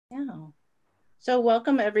So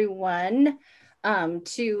welcome everyone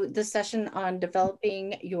to the session on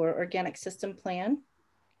developing your organic system plan,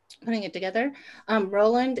 putting it together.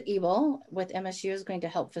 Roland Ebel with MSU is going to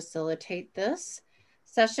help facilitate this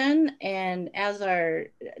session, and as are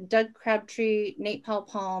Doug Crabtree, Nate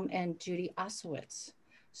Powell-Palm, and Judy Owsowitz.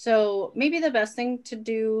 So maybe the best thing to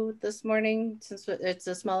do this morning, since it's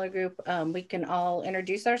a smaller group, we can all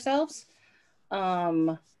introduce ourselves.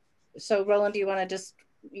 So Roland, do you want to just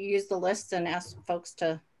use the list and ask folks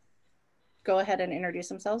to go ahead and introduce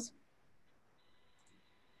themselves?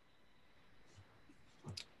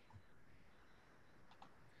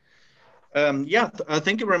 Thank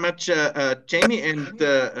you very much, Jamie, and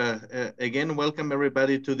again, welcome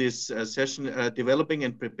everybody to this session, developing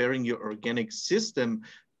and preparing your organic system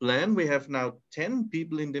plan. We have now 10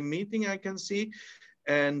 people in the meeting, I can see,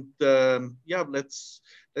 and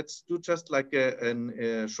let's do just like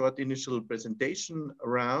a short initial presentation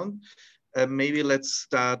round. Maybe let's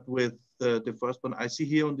start with the first one I see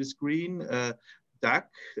here on the screen, Doug.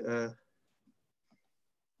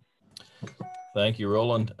 Thank you,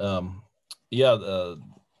 Roland.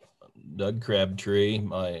 Doug Crabtree,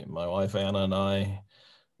 my wife Anna and I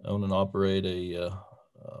own and operate a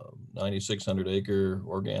 9,600 acre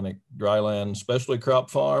organic dryland specialty crop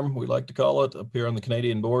farm, we like to call it, up here on the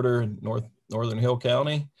Canadian border in Northern Hill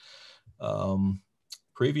County.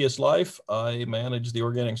 Previous life, I managed the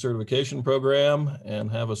organic certification program and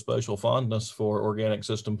have a special fondness for organic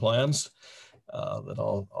system plans that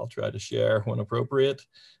I'll try to share when appropriate.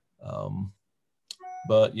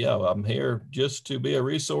 But yeah, I'm here just to be a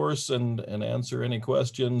resource and answer any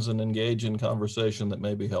questions and engage in conversation that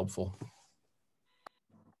may be helpful.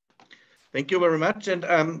 Thank you very much. And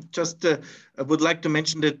I would like to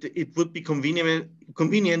mention that it would be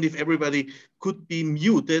convenient if everybody could be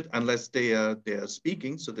muted unless they are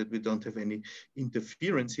speaking, so that we don't have any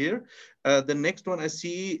interference here. The next one I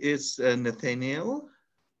see is Nathaniel.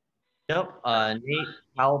 Yep, Nate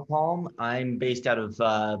Powell-Palm. I'm based out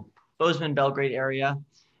of Bozeman, Belgrade area,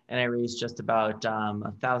 and I raise just about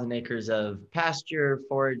 1,000 acres of pasture,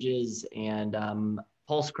 forages, and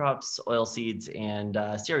pulse crops, oil seeds, and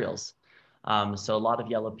cereals. So a lot of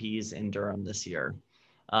yellow peas in Durham this year.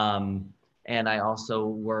 And I also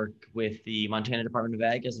work with the Montana Department of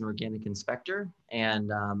Ag as an organic inspector,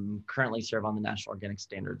 and currently serve on the National Organic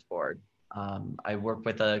Standards Board. I work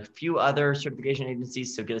with a few other certification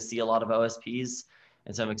agencies, so get to see a lot of OSPs.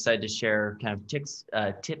 And so I'm excited to share kind of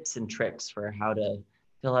tips and tricks for how to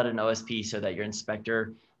fill out an OSP so that your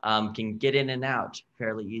inspector can get in and out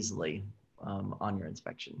fairly easily on your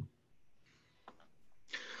inspection.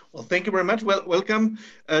 Well, thank you very much. Well, welcome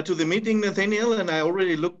to the meeting, Nathaniel, and I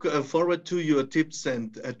already look forward to your tips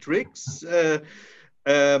and tricks.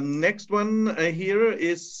 Next one here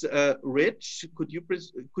is Rich. Could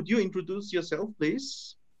you introduce yourself,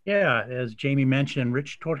 please? Yeah, as Jamie mentioned,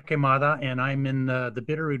 Rich Torquemada, and I'm in the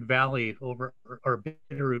Bitterroot Valley over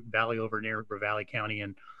near Ravalli County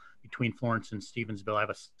and between Florence and Stevensville. I have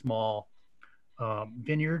a small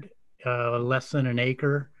vineyard, less than an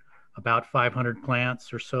acre, about 500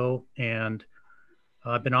 plants or so, and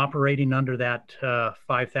I've been operating under that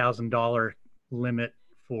 $5,000 limit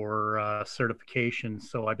for certification.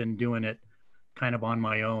 So I've been doing it kind of on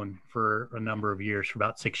my own for a number of years, for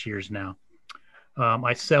about 6 years now.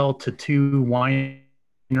 I sell to 2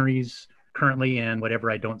 wineries currently, and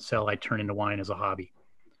whatever I don't sell, I turn into wine as a hobby.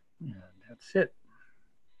 And that's it.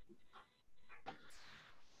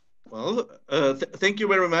 Well, thank you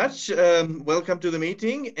very much. Welcome to the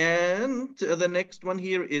meeting. And the next one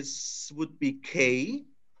here would be Kay.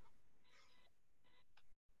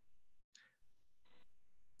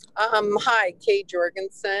 Hi, Kay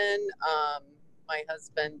Jorgensen. My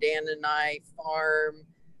husband Dan and I farm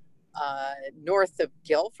north of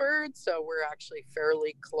Guilford, so we're actually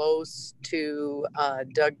fairly close to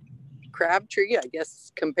Doug Crabtree, I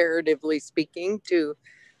guess, comparatively speaking to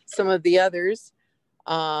some of the others.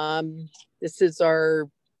 This is our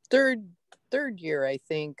third year, I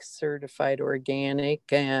think, certified organic,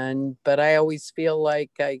 but I always feel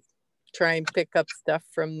like I try and pick up stuff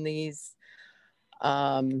from these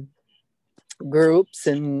groups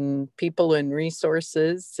and people and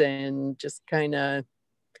resources, and just kind of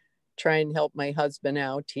try and help my husband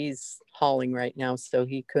out. He's hauling right now, so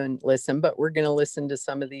he couldn't listen, but we're going to listen to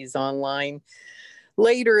some of these online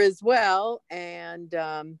later as well. And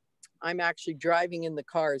I'm actually driving in the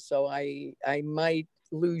car, so I might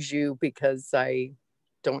lose you because I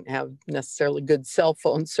don't have necessarily good cell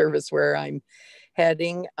phone service where I'm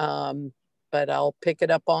heading. But I'll pick it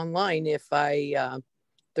up online if the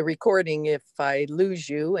recording if I lose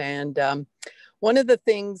you. And one of the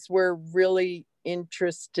things we're really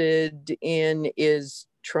interested in is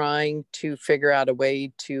trying to figure out a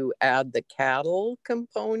way to add the cattle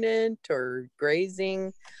component or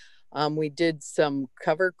grazing. We did some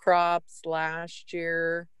cover crops last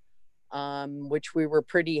year, which we were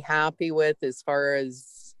pretty happy with as far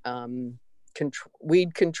as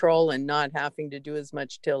weed control and not having to do as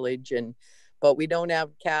much tillage. But we don't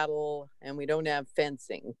have cattle and we don't have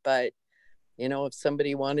fencing. But you know, if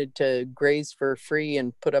somebody wanted to graze for free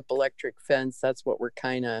and put up electric fence, that's what we're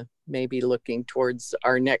kind of maybe looking towards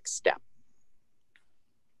our next step.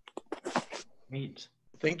 Neat.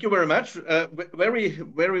 Thank you very much.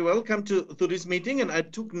 Very welcome to this meeting. And I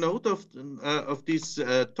took note of these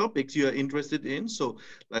topics you are interested in. So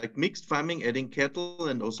like mixed farming, adding cattle,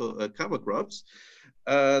 and also cover crops.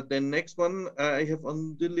 The next one I have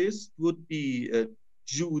on the list would be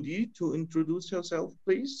Judy to introduce herself,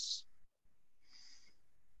 please.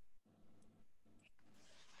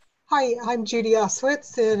 Hi, I'm Judy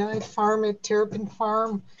Owsowitz, and I farm at Terrapin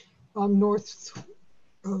Farm, north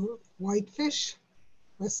of Whitefish,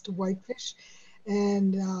 west of Whitefish,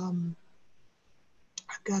 and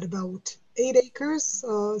I've got about 8 acres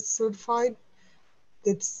certified.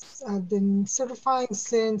 I've been certifying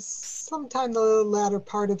since sometime the latter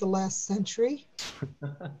part of the last century,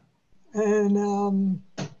 and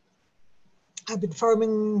I've been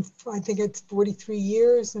farming, I think it's 43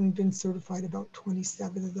 years and been certified about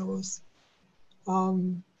 27 of those.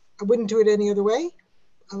 I wouldn't do it any other way.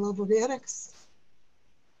 I love organics.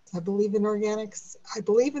 I believe in organics. I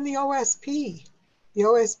believe in the OSP. The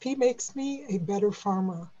OSP makes me a better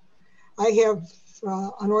farmer. I have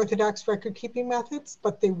unorthodox record keeping methods,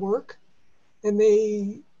 but they work. And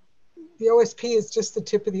the OSP is just the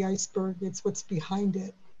tip of the iceberg. It's what's behind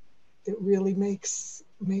it that really makes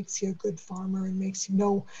you a good farmer and makes you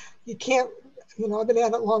know, you can't, you know, I've been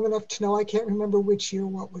at it long enough to know I can't remember which year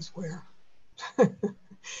what was where.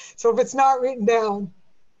 So if it's not written down,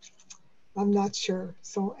 I'm not sure.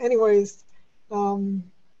 So anyways, I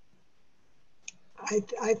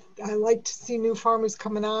like to see new farmers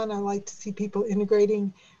coming on. I like to see people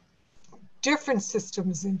integrating different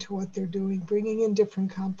systems into what they're doing, bringing in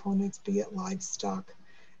different components, be it livestock,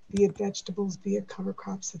 be it vegetables, be it cover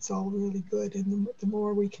crops. It's all really good. And the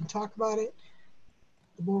more we can talk about it,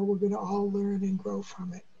 the more we're going to all learn and grow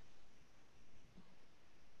from it.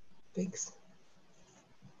 Thanks.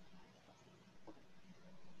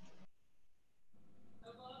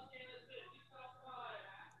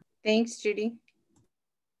 Thanks, Judy.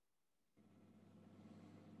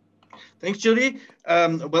 Thanks, Judy.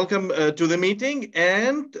 Welcome to the meeting.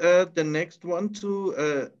 And the next one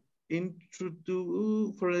to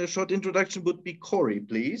introduce for a short introduction would be Corey,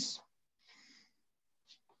 please.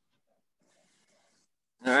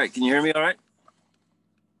 All right, can you hear me all right?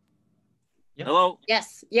 Yep. Hello?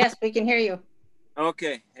 Yes, yes, we can hear you.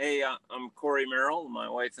 Okay, hey, I'm Corey Merrill, my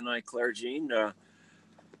wife and I, Claire Jean.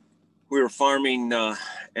 We were farming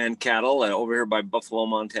and cattle over here by Buffalo,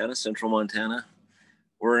 Montana, central Montana.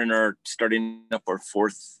 We're starting up our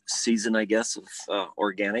 4th season, I guess, of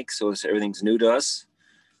organic, so everything's new to us.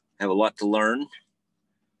 Have a lot to learn.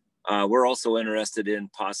 We're also interested in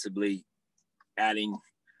possibly adding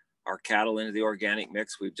our cattle into the organic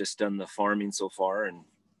mix. We've just done the farming so far and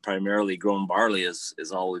primarily grown barley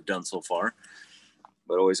is all we've done so far,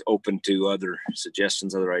 but always open to other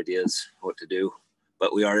suggestions, other ideas, what to do.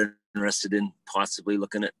 But we are interested in possibly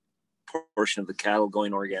looking at a portion of the cattle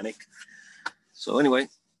going organic. So anyway,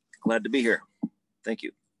 glad to be here. Thank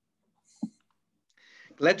you.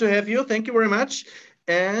 Glad to have you. Thank you very much.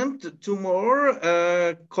 And 2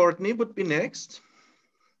 more, Courtney would be next.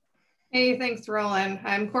 Hey, thanks, Roland.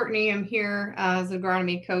 I'm Courtney. I'm here as an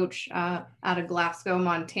agronomy coach out of Glasgow,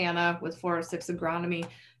 Montana with 406 Agronomy.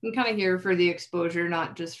 I'm kind of here for the exposure,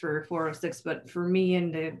 not just for 406, but for me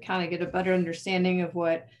and to kind of get a better understanding of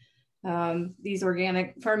what these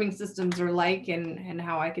organic farming systems are like and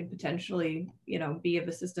how I could potentially, you know, be of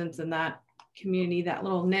assistance in that community, that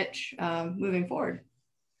little niche moving forward.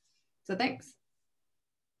 So thanks.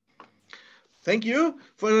 Thank you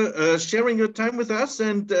for sharing your time with us.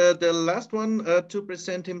 And the last one to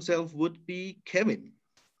present himself would be Kevin.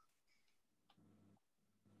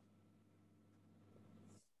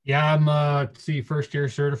 Yeah, I'm first year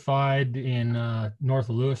certified in north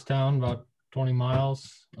of Lewistown, about 20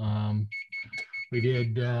 miles. We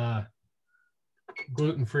did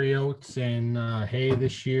gluten-free oats and hay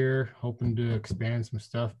this year, hoping to expand some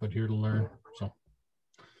stuff, but here to learn. So.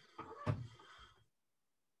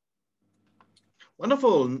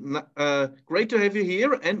 Wonderful. Great to have you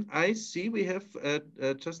here. And I see we have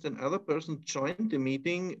just another person joined the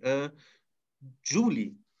meeting,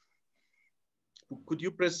 Julie. could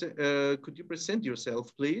you present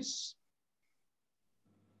yourself, please?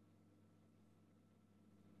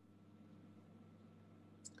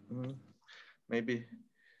 Maybe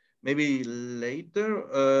later.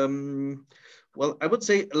 Well, I would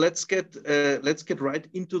say let's get right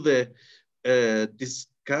into the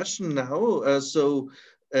discussion now. So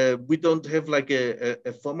we don't have like a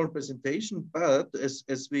formal presentation, but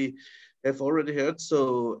as we have already heard,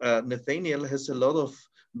 so Nathaniel has a lot of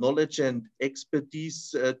knowledge and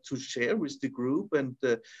expertise to share with the group, and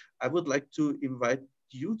I would like to invite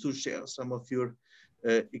you to share some of your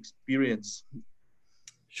experience.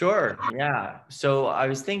 Sure. Yeah. So I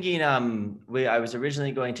was thinking, I was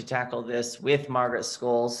originally going to tackle this with Margaret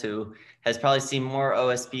Scholes, who has probably seen more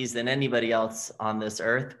OSPs than anybody else on this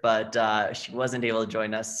earth, but she wasn't able to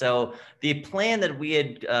join us. So the plan that we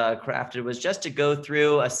had crafted was just to go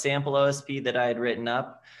through a sample OSP that I had written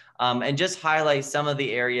up and just highlight some of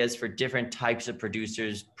the areas for different types of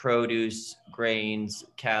producers, produce, grains,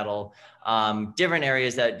 cattle, different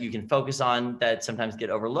areas that you can focus on that sometimes get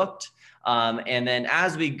overlooked. And then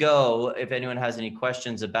as we go, if anyone has any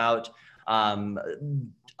questions about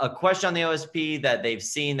a question on the OSP that they've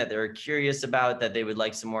seen, that they're curious about, that they would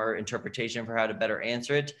like some more interpretation for how to better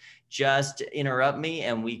answer it, just interrupt me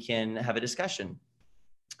and we can have a discussion.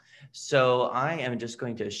 So I am just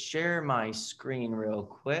going to share my screen real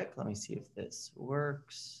quick. Let me see if this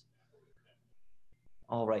works.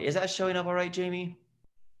 All right, is that showing up all right, Jamie?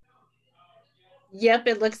 Yep,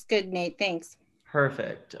 it looks good, Nate, thanks.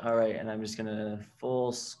 Perfect. All right, and I'm just gonna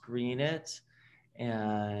full screen it,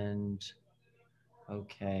 and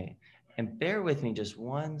okay, and bear with me just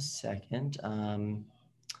 1 second.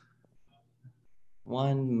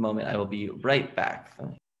 1 moment, I will be right back.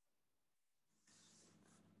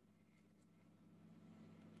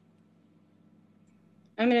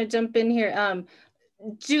 I'm gonna jump in here.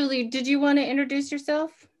 Julie, did you want to introduce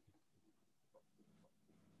yourself?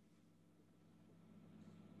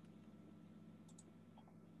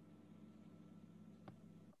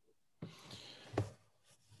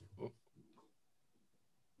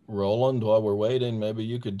 Roland, while we're waiting, maybe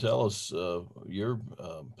you could tell us your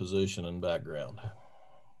position and background.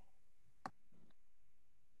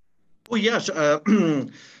 Oh yes,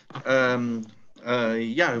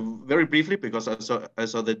 yeah, very briefly, because I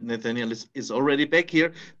saw that Nathaniel is already back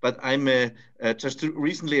here, but I'm just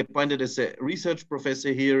recently appointed as a research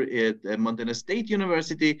professor here at Montana State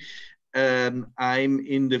University. I'm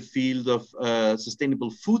in the field of sustainable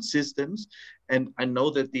food systems, and I know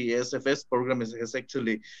that the SFS program has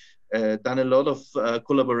actually done a lot of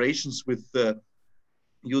collaborations with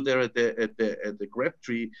you there at the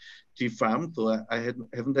Crabtree farm. So I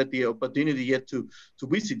haven't had the opportunity yet to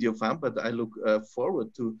visit your farm, but I look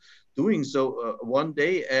forward to doing so one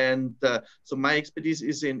day. And so my expertise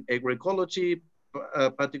is in agroecology,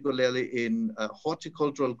 particularly in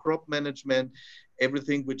horticultural crop management,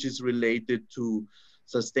 everything which is related to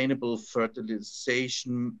sustainable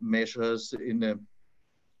fertilization measures in a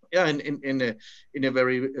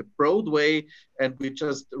very broad way. And we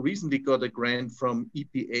just recently got a grant from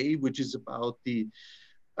EPA, which is about the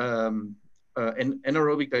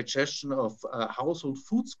anaerobic digestion of household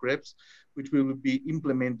food scraps, which we will be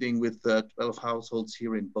implementing with 12 households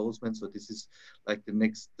here in Bozeman. So this is like the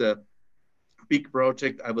next big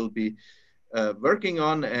project I will be working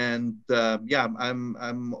on. And yeah,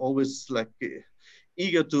 I'm always like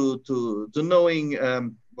eager to knowing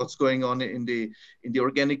what's going on in the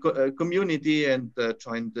organic community, and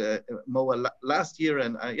joined MOA last year.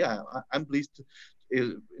 And yeah, I'm pleased to,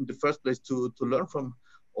 in the first place to learn from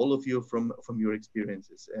all of you from your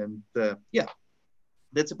experiences. And yeah,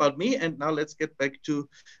 that's about me. And now let's get back to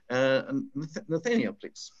Nathaniel,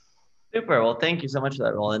 please. Super. Well, thank you so much for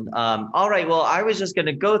that, Roland. All right. Well, I was just going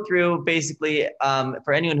to go through basically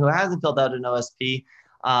for anyone who hasn't filled out an OSP,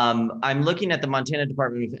 I'm looking at the Montana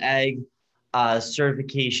Department of Ag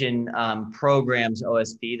certification programs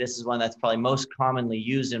OSP. This is one that's probably most commonly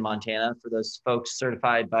used in Montana for those folks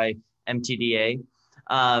certified by MTDA.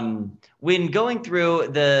 When going through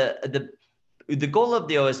the goal of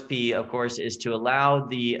the OSP, of course, is to allow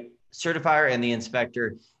the certifier and the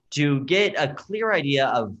inspector to get a clear idea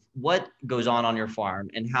of what goes on your farm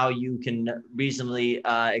and how you can reasonably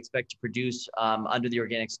expect to produce under the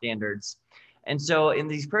organic standards. And so in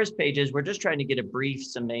these first pages, we're just trying to get a brief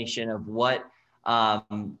summation of what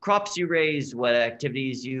crops you raise, what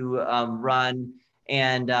activities you run.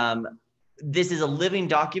 And this is a living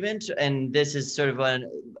document. And this is sort of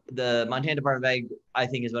the Montana Department of Ag, I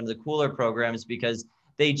think, is one of the cooler programs, because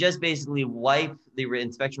they just basically wipe the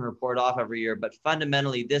inspection report off every year. But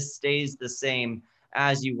fundamentally, this stays the same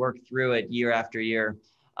as you work through it year after year.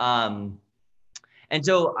 And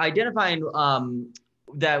so identifying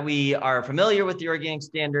that we are familiar with the organic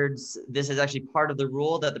standards, this is actually part of the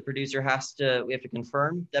rule that the producer we have to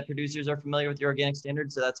confirm that producers are familiar with the organic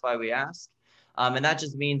standards. So that's why we ask. And that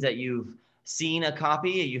just means that you've seen a copy,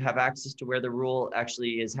 you have access to where the rule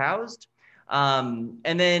actually is housed. And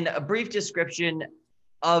then a brief description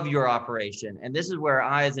of your operation. And this is where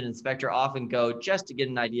I, as an inspector, often go just to get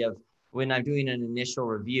an idea of, when I'm doing an initial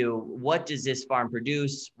review, what does this farm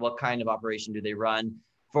produce? What kind of operation do they run?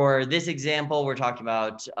 For this example, we're talking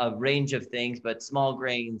about a range of things, but small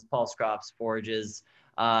grains, pulse crops, forages,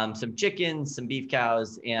 some chickens, some beef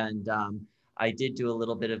cows, and I did do a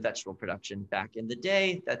little bit of vegetable production back in the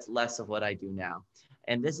day. That's less of what I do now.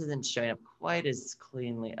 And this isn't showing up quite as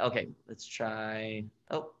cleanly. Okay, let's try.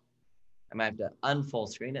 Oh, I might have to unfull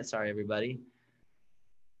screen it. Sorry, everybody.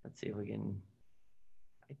 Let's see if we can.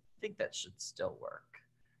 I think that should still work.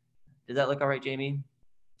 Does that look all right, Jamie?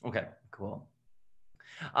 Okay, cool.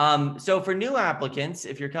 So for new applicants,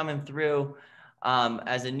 if you're coming through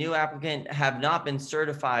as a new applicant, have not been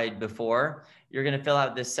certified before, you're going to fill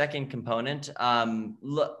out this second component.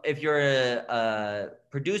 Look, if you're a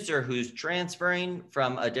producer who's transferring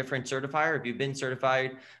from a different certifier, if you've been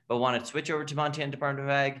certified but want to switch over to Montana Department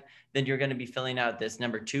of Ag, then you're going to be filling out this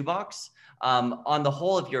number 2 box. On the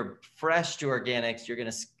whole, if you're fresh to organics, you're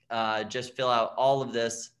going to just fill out all of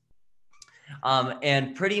this.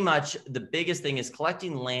 And pretty much the biggest thing is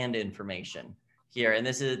collecting land information here. And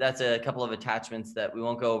that's a couple of attachments that we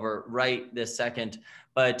won't go over right this second,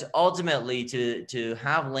 but ultimately to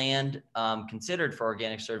have land considered for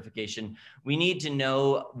organic certification, we need to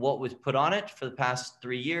know what was put on it for the past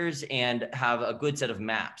 3 years and have a good set of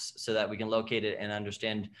maps so that we can locate it and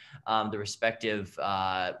understand the respective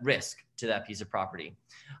risk to that piece of property.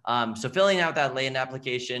 So filling out that land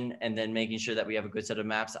application and then making sure that we have a good set of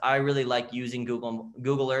maps. I really like using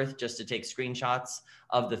Google Earth just to take screenshots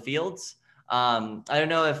of the fields. I don't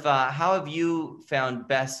know if, how have you found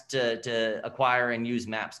best to acquire and use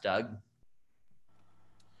maps, Doug?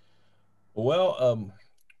 Well,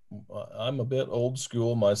 I'm a bit old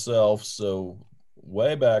school myself. So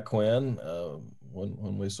way back when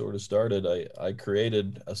we sort of started, I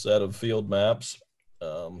created a set of field maps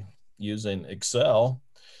using Excel,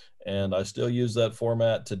 and I still use that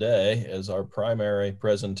format today as our primary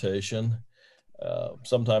presentation.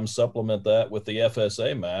 Sometimes supplement that with the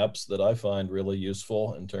FSA maps that I find really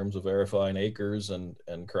useful in terms of verifying acres and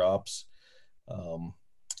crops. I'm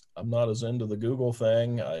not as into the Google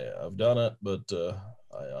thing. I've done it, but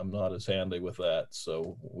I'm not as handy with that.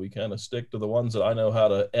 So we kind of stick to the ones that I know how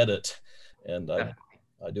to edit, and I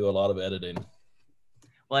do a lot of editing.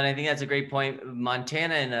 Well, and I think that's a great point.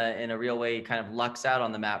 Montana in a real way kind of lucks out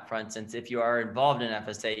on the map front, since if you are involved in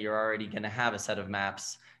FSA, you're already going to have a set of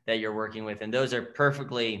maps that you're working with. And those are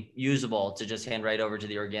perfectly usable to just hand right over to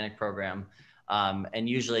the organic program. And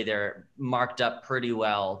usually they're marked up pretty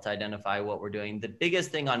well to identify what we're doing. The biggest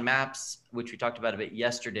thing on maps, which we talked about a bit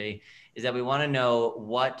yesterday, is that we want to know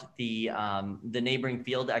what the neighboring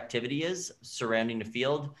field activity is surrounding the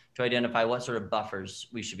field to identify what sort of buffers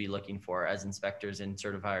we should be looking for as inspectors and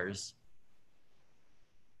certifiers.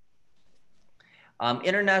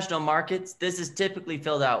 International markets, this is typically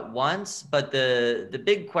filled out once, but the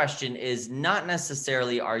big question is not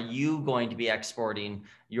necessarily are you going to be exporting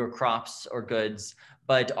your crops or goods,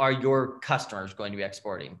 but are your customers going to be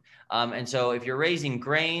exporting? And so if you're raising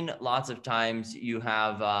grain, lots of times you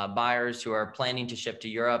have buyers who are planning to ship to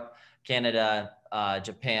Europe, Canada,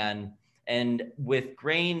 Japan. And with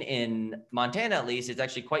grain in Montana, at least, it's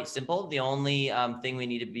actually quite simple. The only thing we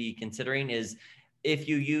need to be considering is if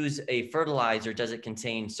you use a fertilizer, does it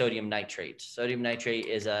contain sodium nitrate? Sodium nitrate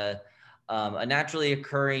is a naturally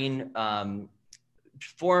occurring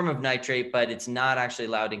form of nitrate, but it's not actually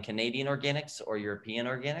allowed in Canadian organics or European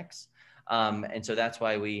organics. And so that's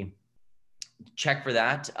why we check for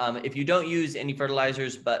that. If you don't use any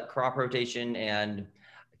fertilizers, but crop rotation and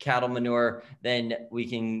cattle manure, then we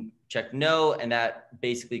can check no, and that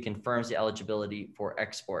basically confirms the eligibility for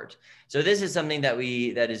export. So this is something that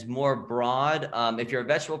is more broad. If you're a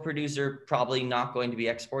vegetable producer, probably not going to be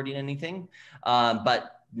exporting anything,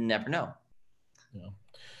 but never know. Yeah.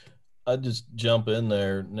 I'd just jump in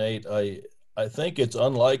there, Nate. I think it's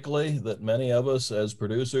unlikely that many of us as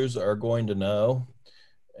producers are going to know.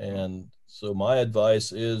 And so my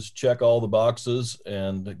advice is check all the boxes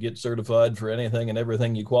and get certified for anything and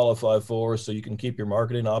everything you qualify for, so you can keep your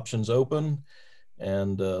marketing options open,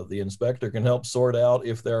 and the inspector can help sort out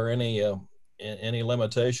if there are any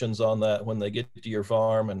limitations on that when they get to your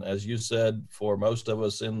farm. And as you said, for most of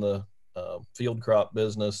us in the field crop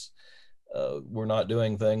business, we're not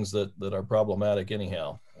doing things that are problematic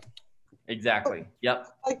anyhow. Exactly. Yep.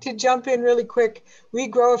 I'd like to jump in really quick. We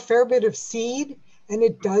grow a fair bit of seed, and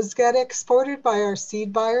it does get exported by our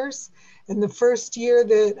seed buyers. And the first year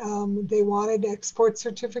that they wanted export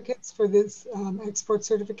certificates for this export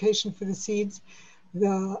certification for the seeds,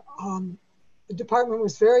 the department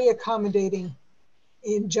was very accommodating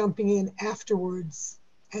in jumping in afterwards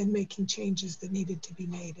and making changes that needed to be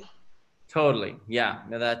made. Totally. Yeah.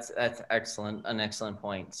 No, that's excellent. An excellent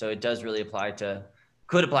point. So it does really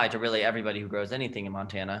could apply to really everybody who grows anything in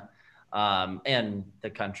Montana and the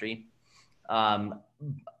country.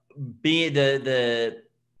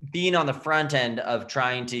 Being on the front end of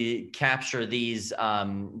trying to capture these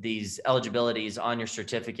eligibilities on your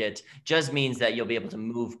certificate just means that you'll be able to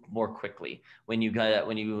move more quickly when you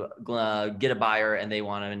get a buyer and they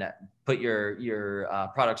want to put your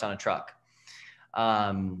products on a truck.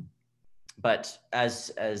 But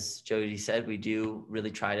as Jody said, we do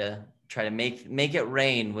really try to make it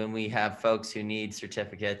rain when we have folks who need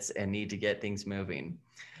certificates and need to get things moving.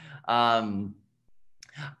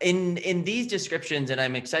 In these descriptions, and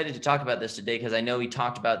I'm excited to talk about this today because I know we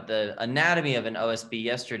talked about the anatomy of an OSB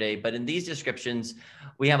yesterday, but in these descriptions,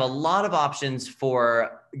 we have a lot of options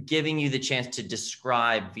for giving you the chance to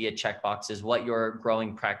describe via checkboxes what your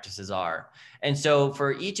growing practices are. And so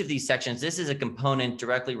for each of these sections, this is a component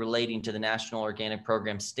directly relating to the National Organic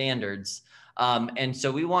Program standards. And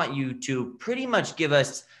so we want you to pretty much give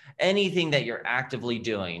us anything that you're actively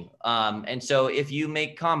doing. And so if you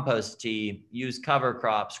make compost tea, use cover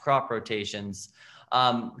crops, crop rotations,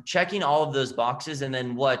 checking all of those boxes. And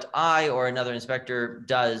then what I or another inspector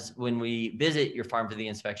does when we visit your farm for the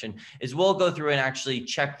inspection is we'll go through and actually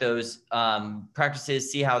check those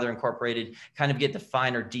practices, see how they're incorporated, kind of get the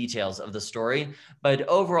finer details of the story. But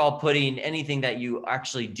overall, putting anything that you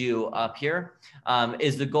actually do up here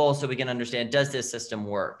is the goal, so we can understand, does this system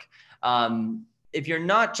work? If you're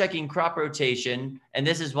not checking crop rotation, and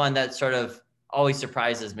this is one that sort of always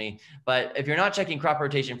surprises me, but if you're not checking crop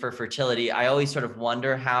rotation for fertility, I always sort of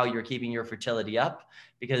wonder how you're keeping your fertility up,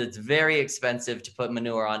 because it's very expensive to put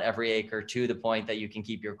manure on every acre to the point that you can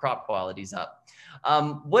keep your crop qualities up.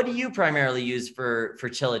 What do you primarily use for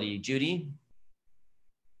fertility, Judy?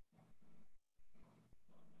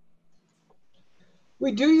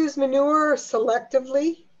 We do use manure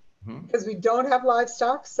selectively because we don't have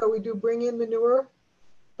livestock, so we do bring in manure,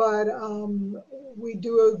 but we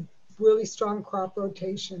do a really strong crop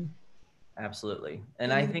rotation. Absolutely.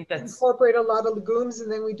 And I think that's incorporate a lot of legumes,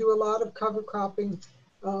 and then we do a lot of cover cropping,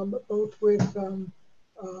 both with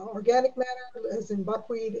organic matter as in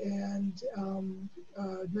buckwheat and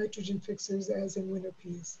nitrogen fixers as in winter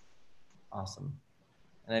peas. awesome.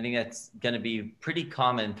 And I think that's going to be pretty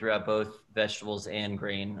common throughout both vegetables and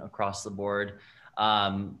grain across the board.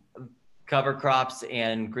 Cover crops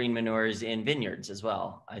and green manures in vineyards as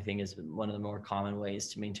well, I think, is one of the more common ways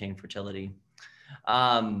to maintain fertility.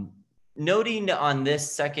 Noting on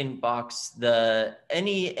this second box,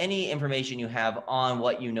 any information you have on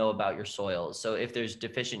what you know about your soils. So if there's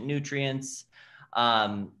deficient nutrients,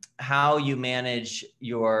 how you manage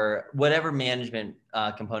your, whatever management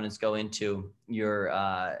components go into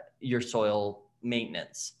your soil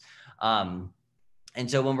maintenance. And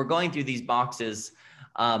so when we're going through these boxes,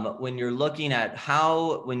 when you're looking at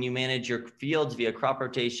when you manage your fields via crop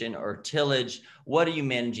rotation or tillage, what are you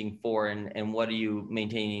managing for, and what are you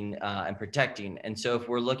maintaining and protecting? And so if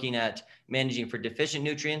we're looking at managing for deficient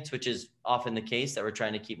nutrients, which is often the case, that we're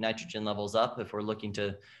trying to keep nitrogen levels up, if we're looking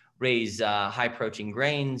to raise high protein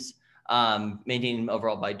grains, maintaining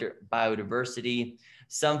overall biodiversity.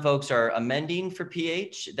 Some folks are amending for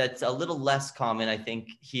pH. That's a little less common, I think,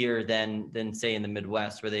 here than say in the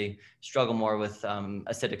Midwest, where they struggle more with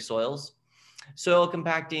acidic soils. Soil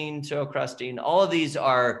compacting, soil crusting, all of these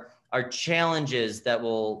are challenges that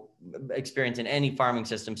we'll experience in any farming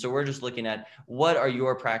system. So we're just looking at what are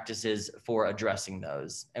your practices for addressing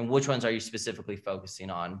those, and which ones are you specifically focusing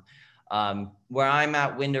on. Where I'm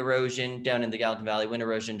at, wind erosion down in the Gallatin Valley, wind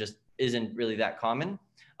erosion just isn't really that common.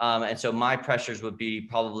 And so my pressures would be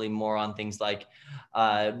probably more on things like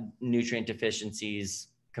nutrient deficiencies,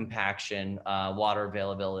 compaction, water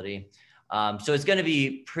availability. So it's going to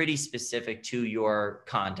be pretty specific to your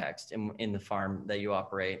context in the farm that you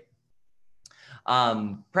operate.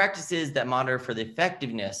 Practices that monitor for the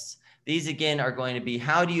effectiveness. These, again, are going to be,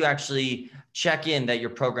 how do you actually check in that your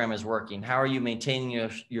program is working? How are you maintaining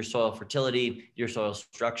your soil fertility, your soil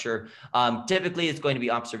structure? Typically, it's going to be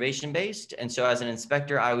observation-based. And so as an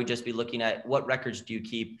inspector, I would just be looking at what records do you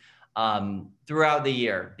keep throughout the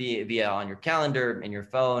year, be it via on your calendar, in your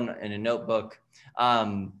phone, in a notebook.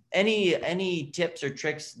 Any tips or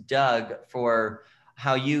tricks, Doug, for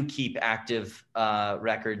how you keep active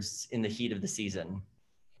records in the heat of the season.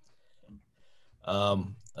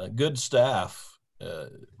 A good staff,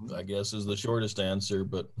 I guess, is the shortest answer.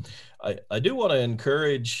 But I do want to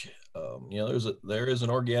encourage. You know, there is an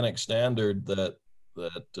organic standard that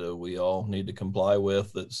we all need to comply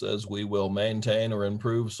with that says we will maintain or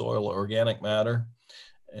improve soil organic matter.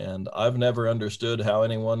 And I've never understood how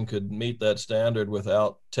anyone could meet that standard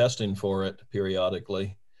without testing for it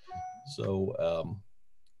periodically. So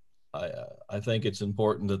I think it's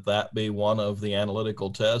important that that be one of the analytical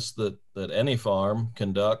tests that any farm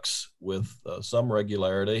conducts with some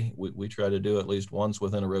regularity. We try to do at least once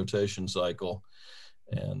within a rotation cycle.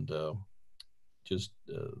 And it's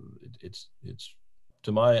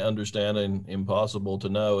to my understanding impossible to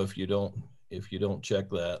know if you don't check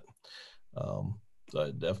that. So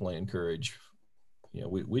I definitely encourage, you know,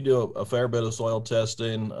 we do a fair bit of soil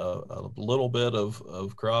testing, a little bit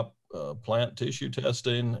of crop plant tissue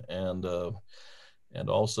testing, and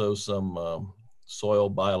also some soil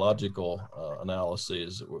biological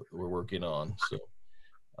analyses that we're working on. So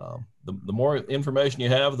the more information you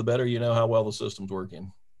have, the better you know how well the system's working.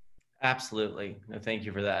 Absolutely. No, thank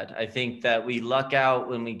you for that. I think that we luck out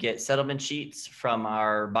when we get settlement sheets from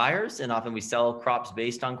our buyers, and often we sell crops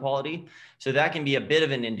based on quality. So that can be a bit of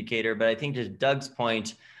an indicator, but I think to Doug's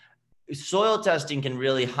point, soil testing can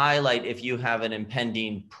really highlight if you have an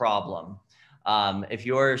impending problem. If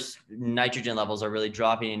your nitrogen levels are really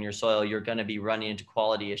dropping in your soil, you're going to be running into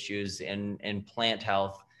quality issues and plant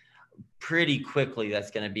health pretty quickly.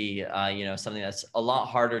 That's going to be, you know, something that's a lot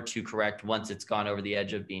harder to correct once it's gone over the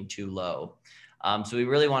edge of being too low. So we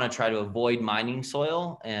really want to try to avoid mining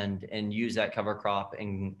soil and use that cover crop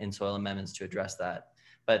and soil amendments to address that.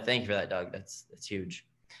 But thank you for that, Doug. That's huge.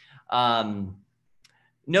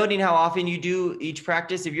 Noting how often you do each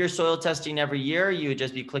practice. If you're soil testing every year, you would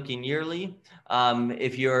just be clicking yearly.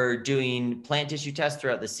 If you're doing plant tissue tests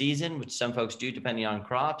throughout the season, which some folks do depending on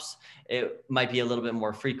crops, it might be a little bit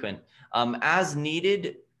more frequent. As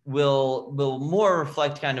needed will more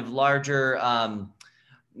reflect kind of larger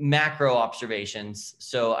macro observations.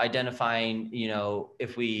 So identifying, you know,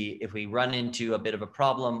 if we run into a bit of a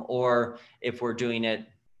problem, or if we're doing it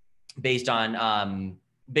based on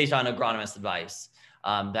agronomist advice.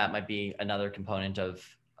 That might be another component of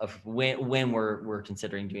when we're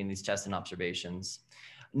considering doing these tests and observations.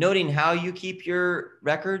 Noting how you keep your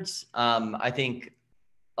records. I think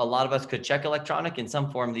a lot of us could check electronic in some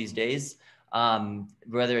form these days,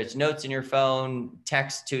 whether it's notes in your phone,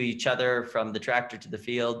 text to each other from the tractor to the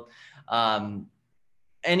field,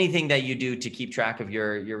 anything that you do to keep track of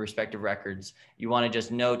your respective records, you want to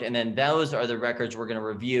just note, and then those are the records we're going to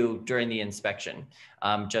review during the inspection,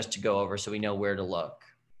 just to go over so we know where to look.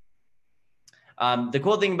 The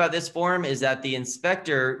cool thing about this form is that the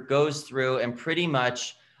inspector goes through and pretty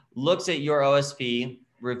much looks at your OSP,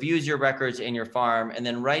 reviews your records in your farm, and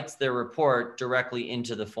then writes their report directly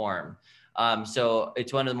into the form. So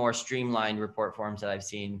it's one of the more streamlined report forms that I've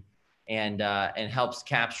seen, and helps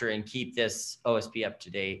capture and keep this OSP up to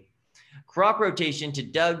date. Crop rotation, to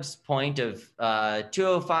Doug's point of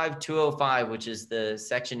 205, 205, which is the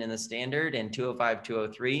section in the standard, and 205,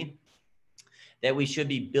 203, that we should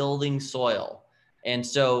be building soil. And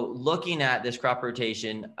so looking at this crop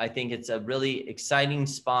rotation, I think it's a really exciting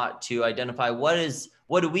spot to identify what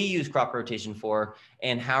do we use crop rotation for,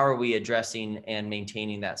 and how are we addressing and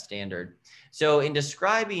maintaining that standard. So in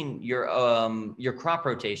describing your crop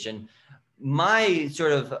rotation, my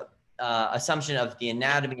sort of assumption of the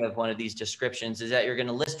anatomy of one of these descriptions is that you're going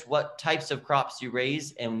to list what types of crops you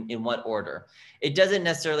raise and in what order. It doesn't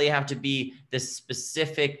necessarily have to be the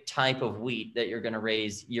specific type of wheat that you're going to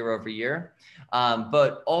raise year over year,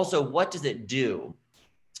 but also what does it do?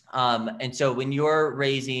 And so when you're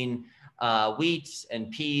raising wheat and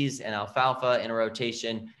peas and alfalfa in a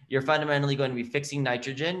rotation, you're fundamentally going to be fixing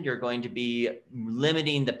nitrogen. You're going to be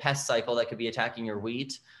limiting the pest cycle that could be attacking your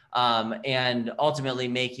wheat, and ultimately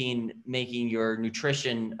making your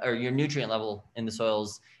nutrition or your nutrient level in the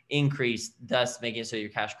soils increase, thus making it so your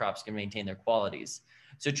cash crops can maintain their qualities.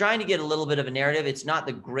 So trying to get a little bit of a narrative. It's not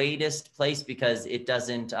the greatest place because it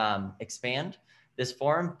doesn't expand this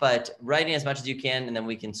form, but writing as much as you can, and then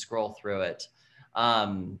we can scroll through it.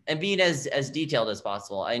 And being as detailed as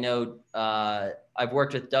possible. I know I've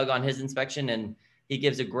worked with Doug on his inspection, and he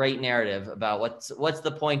gives a great narrative about what's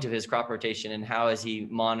the point of his crop rotation and how is he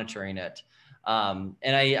monitoring it. And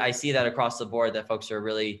I see that across the board, that folks are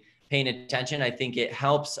really paying attention. I think it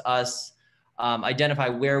helps us identify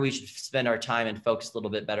where we should spend our time and focus a little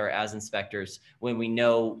bit better as inspectors when we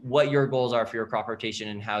know what your goals are for your crop rotation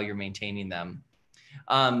and how you're maintaining them.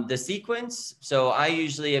 The sequence, so I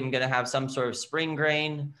usually am going to have some sort of spring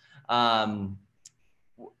grain,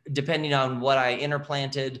 depending on what I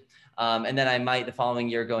interplanted. And then I might the following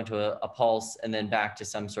year go into a pulse and then back to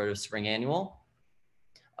some sort of spring annual.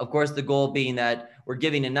 Of course, the goal being that we're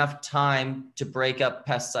giving enough time to break up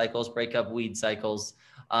pest cycles, break up weed cycles,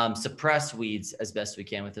 suppress weeds as best we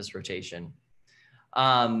can with this rotation.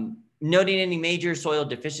 Noting any major soil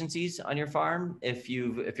deficiencies on your farm. If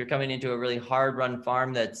you're coming into a really hard run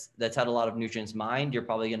farm that's had a lot of nutrients mined, you're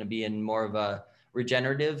probably going to be in more of a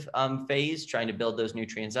regenerative phase, trying to build those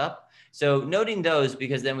nutrients up. So noting those,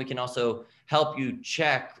 because then we can also help you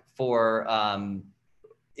check for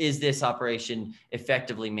is this operation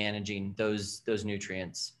effectively managing those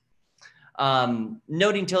nutrients.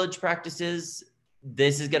 Noting tillage practices.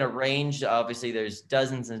 This is going to range. Obviously, there's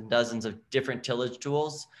dozens and dozens of different tillage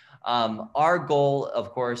tools. Our goal,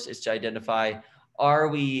 of course, is to identify, are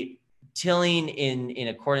we tilling in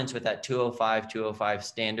accordance with that 205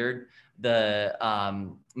 standard,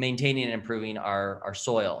 the maintaining and improving our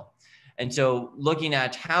soil. And so looking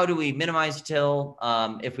at how do we minimize till,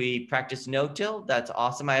 if we practice no till, that's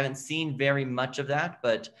awesome. I haven't seen very much of that,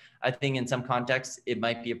 but I think in some contexts, it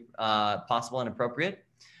might be possible and appropriate.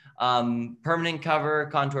 Permanent cover,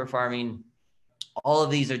 contour farming, all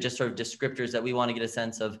of these are just sort of descriptors that we want to get a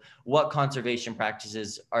sense of what conservation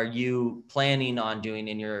practices are you planning on doing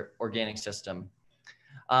in your organic system.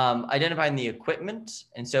 Identifying the equipment.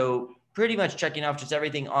 And so pretty much checking off just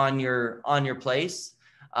everything on your place,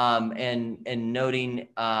 and noting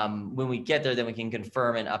when we get there, then we can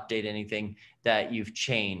confirm and update anything that you've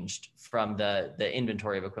changed from the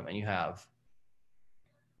inventory of equipment you have.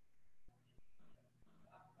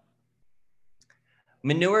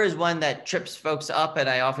 Manure is one that trips folks up, and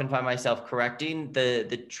I often find myself correcting.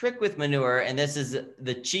 The trick with manure, and this is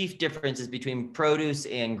the chief differences between produce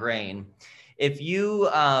and grain. If you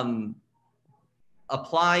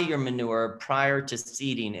apply your manure prior to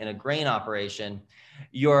seeding in a grain operation,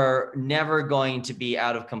 you're never going to be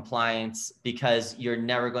out of compliance, because you're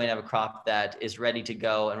never going to have a crop that is ready to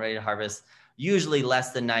go and ready to harvest, usually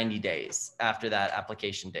less than 90 days after that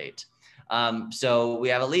application date. So we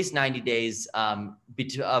have at least 90 days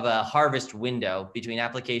of a harvest window between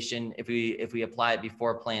application if we apply it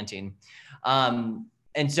before planting.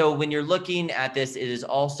 And so when you're looking at this, it is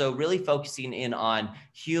also really focusing in on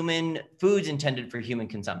human foods intended for human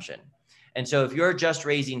consumption. And so if you're just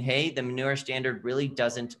raising hay, the manure standard really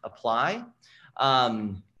doesn't apply.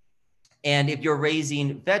 And if you're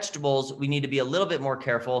raising vegetables, we need to be a little bit more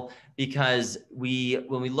careful, because when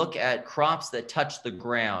we look at crops that touch the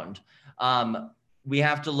ground, we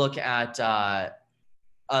have to look at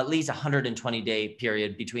least 120-day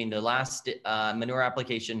period between the last manure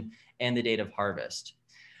application and the date of harvest.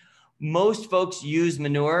 Most folks use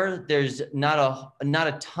manure. There's not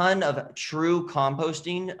a ton of true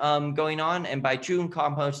composting going on. And by true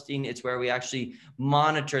composting, it's where we actually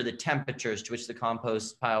monitor the temperatures to which the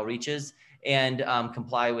compost pile reaches and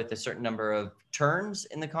comply with a certain number of turns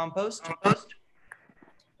in the compost.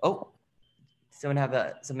 Oh, someone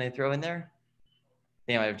have something to throw in there? I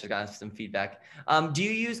think I've just got some feedback. Do you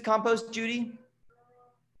use compost, Judy?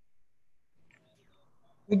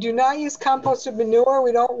 We do not use composted manure.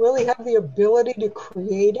 We don't really have the ability to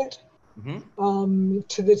create it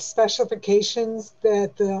to the specifications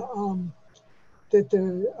that the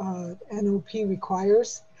NOP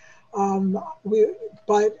requires.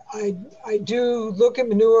 But I do look at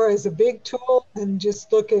manure as a big tool, and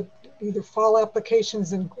just look at either fall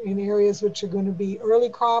applications in areas which are going to be early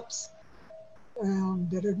crops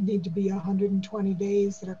that need to be 120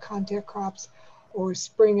 days, that are contact crops, or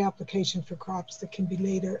spring application for crops that can be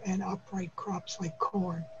later, and upright crops like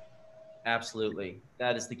corn. Absolutely.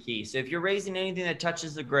 That is the key. So if you're raising anything that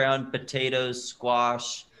touches the ground, potatoes,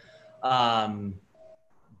 squash,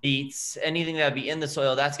 beets, anything that would be in the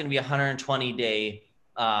soil, that's going to be a 120-day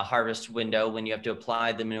harvest window when you have to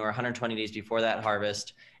apply the manure 120 days before that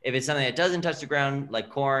harvest. If it's something that doesn't touch the ground, like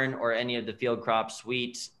corn or any of the field crops,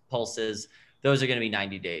 wheat, pulses, those are going to be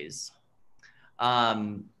 90 days.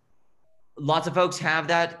 Lots of folks have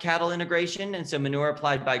that cattle integration, and so manure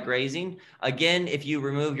applied by grazing. Again, if you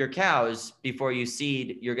remove your cows before you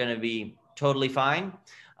seed, you're going to be totally fine.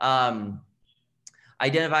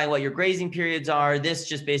 Identifying what your grazing periods are. This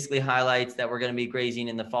just basically highlights that we're going to be grazing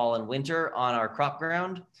in the fall and winter on our crop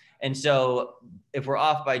ground. And so if we're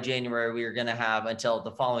off by January, we are going to have until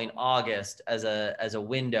the following August as a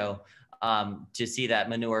window to see that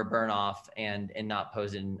manure burn off and not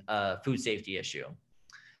pose a food safety issue.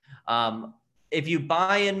 if you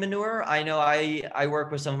buy in manure, I know I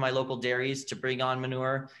work with some of my local dairies to bring on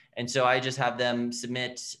manure. And so I just have them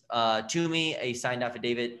submit to me a signed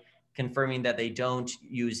affidavit confirming that they don't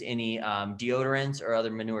use any deodorants or other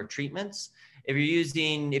manure treatments. If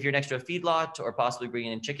you're next to a feedlot or possibly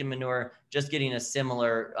bringing in chicken manure, just getting a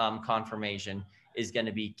similar confirmation is going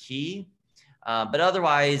to be key. But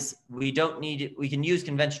otherwise, we can use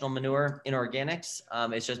conventional manure in organics.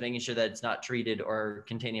 It's just making sure that it's not treated or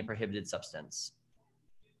containing a prohibited substance.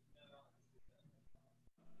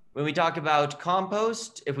 When we talk about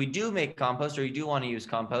compost, if we do make compost or you do want to use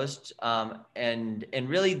compost, and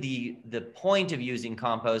really the point of using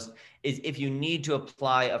compost is if you need to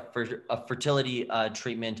apply a fertility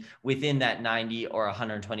treatment within that 90 or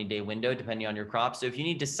 120 day window, depending on your crop. So if you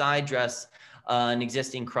need to side dress an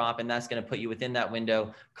existing crop and that's going to put you within that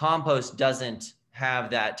window, compost doesn't have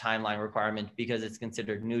that timeline requirement because it's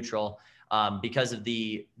considered neutral. Because of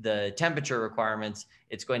the temperature requirements,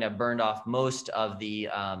 it's going to have burned off most of the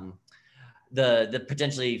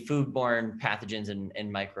potentially foodborne pathogens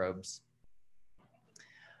and microbes.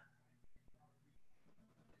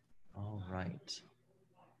 All right.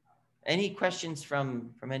 Any questions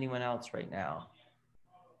from anyone else right now?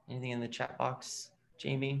 Anything in the chat box,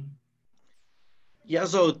 Jamie? Yeah,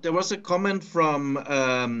 so there was a comment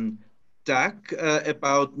from Doug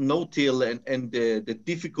about no-till and the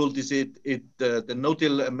difficulties the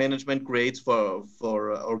no-till management creates for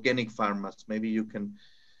organic farmers. Maybe you can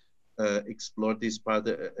explore this part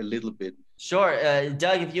a little bit. Sure,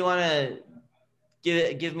 Doug, if you want to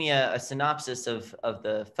give me a synopsis of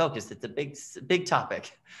the focus. It's a big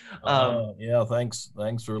topic. Yeah, thanks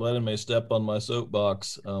for letting me step on my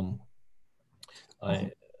soapbox.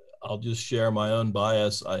 I'll just share my own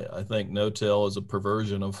bias. I think no-till is a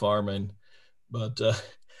perversion of farming, but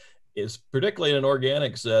it's particularly in an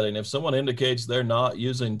organic setting. If someone indicates they're not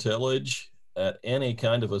using tillage at any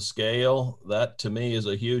kind of a scale, that to me is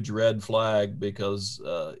a huge red flag, because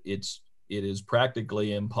it is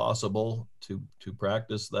practically impossible to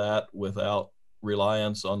practice that without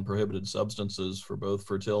reliance on prohibited substances for both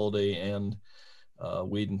fertility and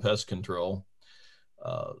weed and pest control.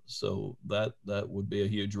 So that would be a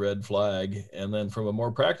huge red flag. And then from a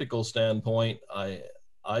more practical standpoint, I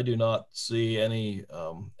do not see any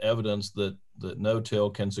evidence that no-till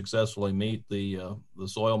can successfully meet the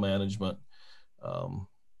soil management,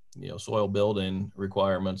 soil building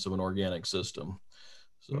requirements of an organic system.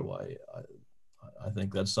 So I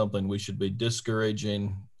think that's something we should be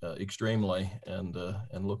discouraging extremely, and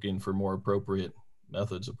looking for more appropriate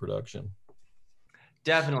methods of production.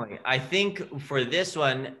 Definitely. I think for this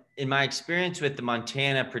one, in my experience with the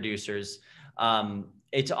Montana producers,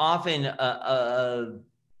 it's often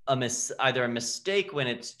either a mistake when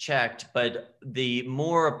it's checked, but the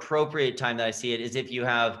more appropriate time that I see it is if you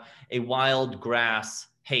have a wild grass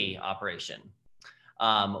hay operation,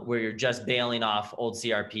 where you're just baling off old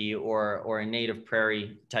CRP or a native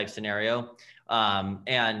prairie type scenario,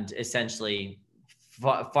 and essentially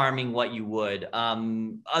farming what you would.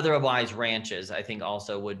 Otherwise, ranches, I think,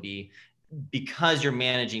 also would be, because you're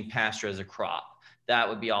managing pasture as a crop, that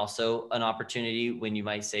would be also an opportunity when you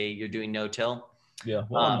might say you're doing no-till. Yeah,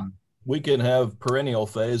 well, we can have perennial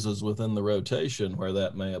phases within the rotation where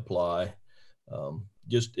that may apply.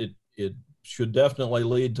 It should definitely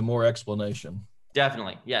lead to more explanation.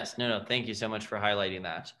 Definitely, yes. No, thank you so much for highlighting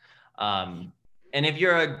that. And if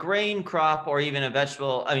you're a grain crop or even a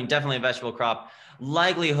vegetable, definitely a vegetable crop,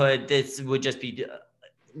 likelihood this would just be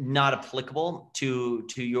not applicable to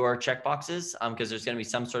your checkboxes, because there's going to be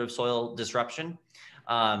some sort of soil disruption.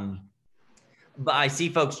 But I see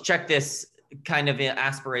folks check this kind of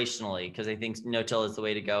aspirationally, because I think no-till is the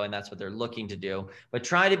way to go, and that's what they're looking to do. But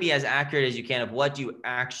try to be as accurate as you can of what you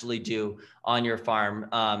actually do on your farm,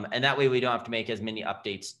 and that way we don't have to make as many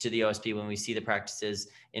updates to the OSP when we see the practices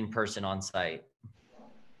in person on site.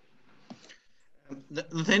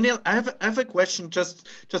 Nathaniel, I have a question just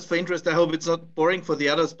for interest. I hope it's not boring for the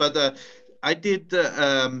others, but I did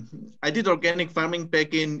organic farming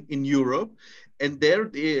back in Europe, and there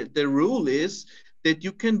the rule is that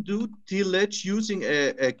you can do tillage using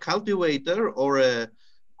a cultivator or a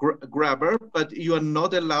grabber, but you are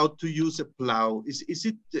not allowed to use a plow. Is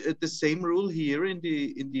it the same rule here in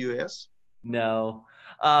the US? No.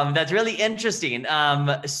 That's really interesting.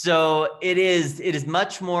 So it is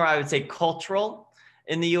much more, I would say, cultural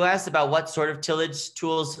in the US about what sort of tillage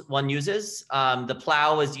tools one uses. The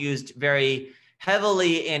plow was used very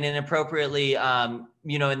heavily and inappropriately,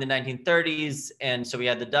 in the 1930s. And so we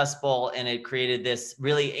had the Dust Bowl, and it created this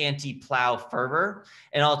really anti-plow fervor,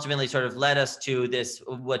 and ultimately sort of led us to this,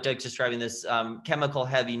 what Doug's describing, this chemical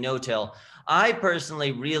heavy no-till. I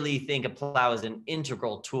personally really think a plow is an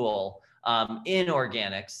integral tool in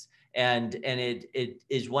organics. And it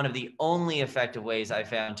is one of the only effective ways I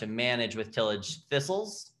found to manage with tillage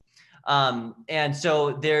thistles. And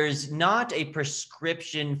so there's not a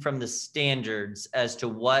prescription from the standards as to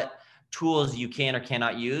what tools you can or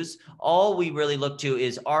cannot use. All we really look to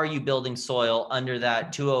is, are you building soil under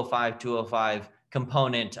that 205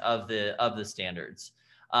 component of the standards?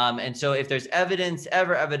 And so if there's evidence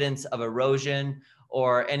of erosion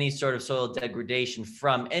or any sort of soil degradation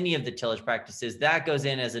from any of the tillage practices, that goes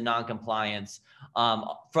in as a non-compliance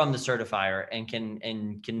from the certifier and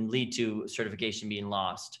can lead to certification being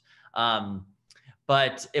lost.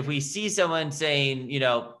 But if we see someone saying, you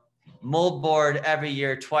know, mold board every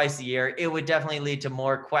year, twice a year, it would definitely lead to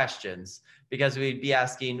more questions, because we'd be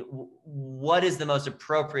asking, what is the most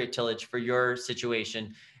appropriate tillage for your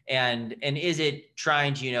situation? And is it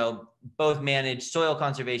trying to, you know, both manage soil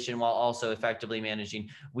conservation while also effectively managing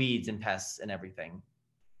weeds and pests and everything?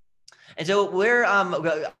 And so where,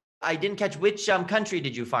 I didn't catch, which country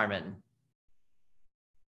did you farm in?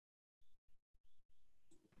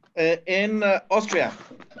 In Austria.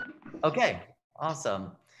 Okay,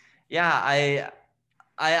 awesome. Yeah,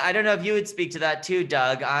 I don't know if you would speak to that too,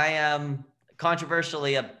 Doug. I am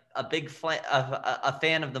controversially a big fan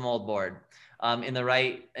of the mold board in the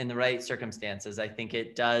right circumstances. I think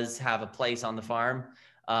it does have a place on the farm,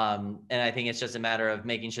 and I think it's just a matter of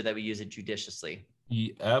making sure that we use it judiciously.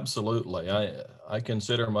 Yeah, absolutely. I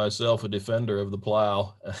consider myself a defender of the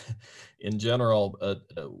plow. In general,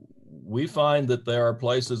 we find that there are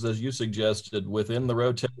places, as you suggested, within the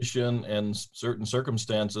rotation and certain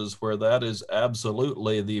circumstances where that is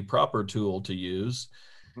absolutely the proper tool to use.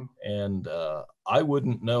 And I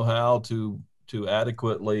wouldn't know how to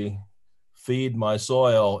adequately feed my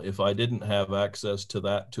soil if I didn't have access to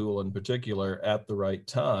that tool in particular at the right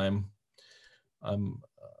time.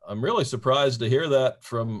 I'm really surprised to hear that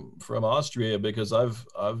from Austria, because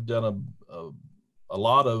I've done a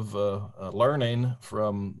lot of learning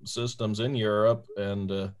from systems in Europe,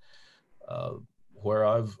 and where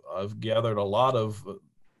I've gathered a lot of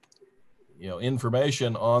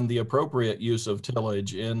information on the appropriate use of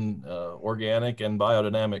tillage in organic and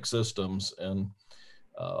biodynamic systems, and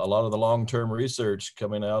a lot of the long-term research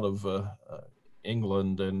coming out of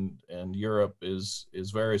England and Europe is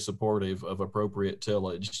very supportive of appropriate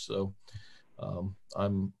tillage. So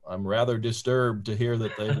I'm rather disturbed to hear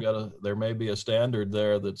that there may be a standard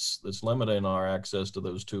there that's limiting our access to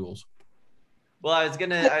those tools. Well, I was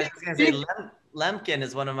gonna say Lemken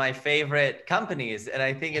is one of my favorite companies, and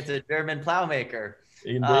I think it's a German plow maker.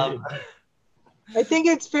 Indeed. I think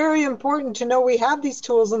it's very important to know we have these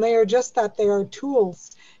tools, and they are just that, they are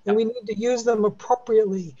tools, and we need to use them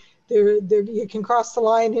appropriately. You can cross the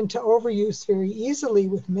line into overuse very easily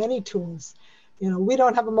with many tools. You know, we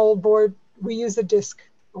don't have a mold board. We use a disc,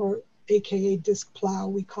 or AKA disc plow.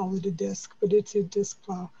 We call it a disc, but it's a disc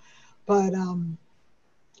plow. But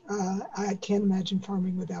I can't imagine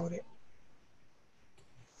farming without it.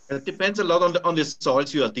 It depends a lot on the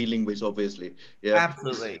soils you are dealing with, obviously. Yeah.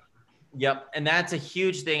 Absolutely. Yep. And that's a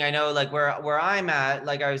huge thing. I know, like where I'm at,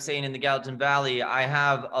 like I was saying, in the Gallatin Valley, I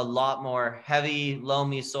have a lot more heavy,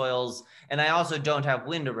 loamy soils, and I also don't have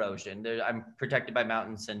wind erosion. I'm protected by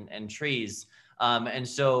mountains and trees. And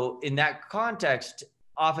so in that context,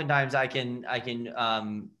 oftentimes I can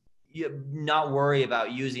not worry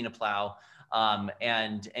about using a plow,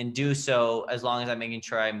 and do so as long as I'm making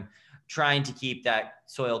sure I'm trying to keep that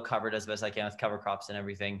soil covered as best I can with cover crops and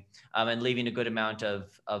everything, and leaving a good amount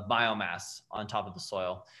of biomass on top of the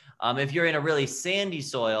soil. If you're in a really sandy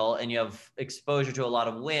soil and you have exposure to a lot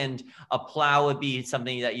of wind, a plow would be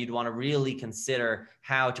something that you'd want to really consider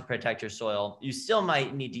how to protect your soil. You still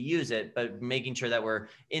might need to use it, but making sure that we're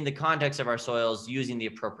in the context of our soils using the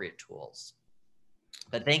appropriate tools.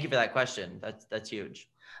 But thank you for that question. That's huge.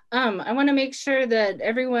 I want to make sure that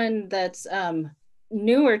everyone that's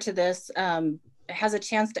newer to this has a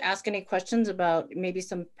chance to ask any questions about maybe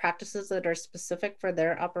some practices that are specific for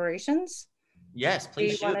their operations. Yes,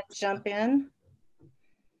 please. Do you want to jump in?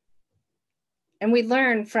 And we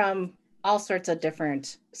learn from all sorts of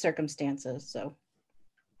different circumstances. So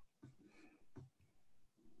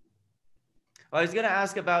I was going to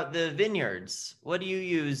ask about the vineyards. What do you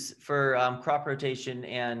use for crop rotation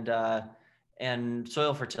and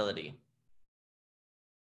soil fertility?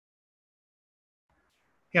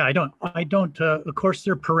 Yeah, I don't, of course,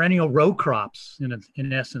 they're perennial row crops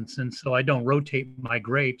in essence. And so I don't rotate my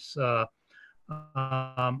grapes.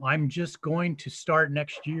 I'm just going to start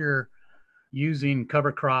next year using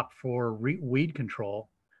cover crop for weed control.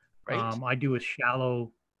 Right. I do a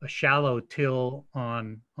shallow shallow till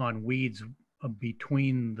on weeds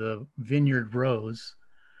between the vineyard rows,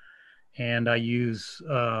 and I use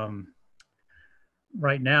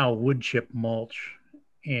right now wood chip mulch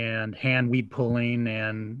and hand weed pulling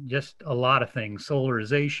and just a lot of things,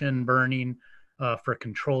 solarization, burning for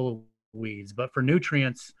control of weeds. But for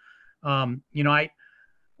nutrients, you know,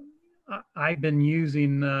 I've been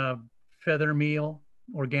using feather meal,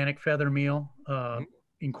 organic feather meal,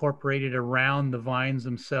 incorporated around the vines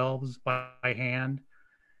themselves by hand,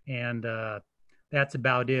 and that's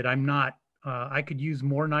about it. I'm not. I could use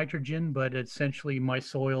more nitrogen, but essentially my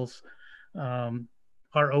soils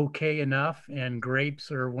are okay enough. And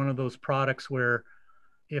grapes are one of those products where,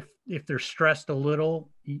 if they're stressed a little,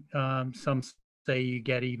 some say you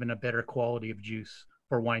get even a better quality of juice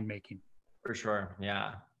for winemaking. For sure,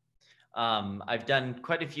 yeah. I've done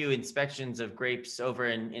quite a few inspections of grapes over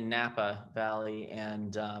in Napa Valley,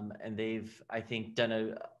 and they've, I think,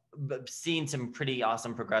 seen some pretty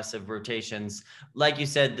awesome progressive rotations. Like you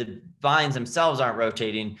said, the vines themselves aren't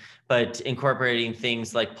rotating, but incorporating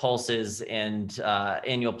things like pulses and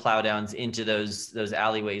annual plow downs into those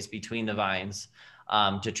alleyways between the vines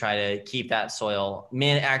to try to keep that soil,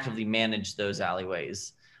 actively manage those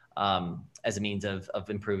alleyways as a means of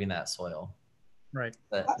improving that soil. Right.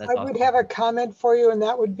 I would have a comment for you, and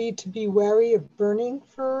that would be to be wary of burning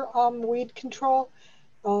for weed control,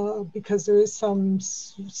 because there is some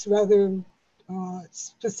rather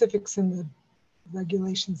specifics in the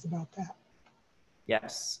regulations about that.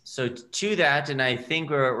 Yes. So to that, and I think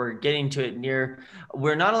we're getting to it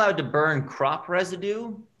we're not allowed to burn crop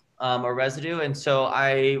residue or residue. And so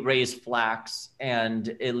I raise flax,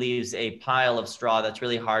 and it leaves a pile of straw that's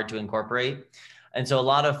really hard to incorporate. And so a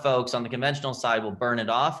lot of folks on the conventional side will burn it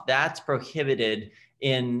off. That's prohibited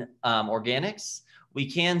in organics.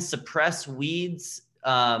 We can suppress weeds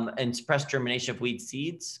and suppress germination of weed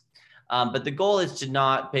seeds. But the goal is to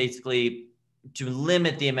not basically to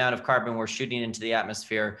limit the amount of carbon we're shooting into the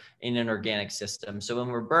atmosphere in an organic system. So when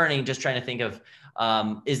we're burning, just trying to think of,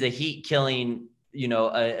 is the heat killing, you know,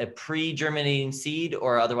 a pre-germinating seed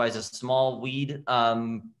or otherwise a small weed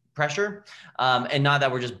pressure, and not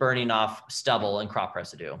that we're just burning off stubble and crop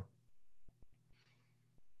residue.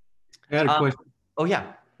 I had a question. Oh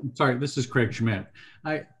yeah. Sorry, this is Craig Schmidt.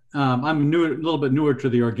 I'm a little bit newer to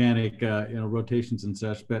the organic rotations and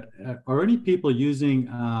such, but are any people using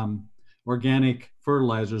organic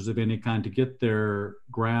fertilizers of any kind to get their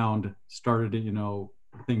ground started,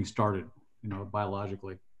 things started,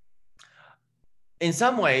 biologically? In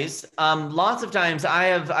some ways, lots of times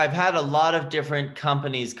I've had a lot of different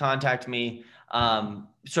companies contact me,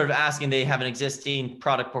 sort of asking, they have an existing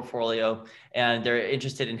product portfolio and they're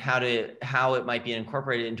interested in how it might be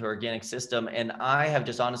incorporated into organic system. And I have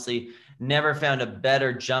just honestly never found a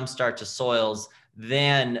better jumpstart to soils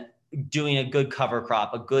than doing a good cover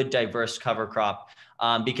crop, a good diverse cover crop,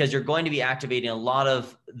 because you're going to be activating a lot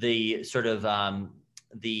of the sort of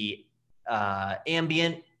the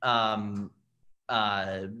ambient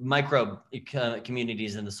microbe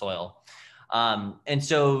communities in the soil. And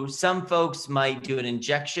so some folks might do an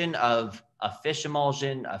injection of a fish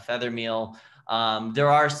emulsion, a feather meal. There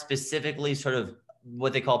are specifically sort of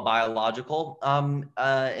what they call biological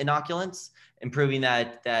inoculants, improving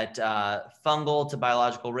that fungal to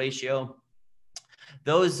biological ratio.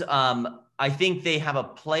 Those, I think they have a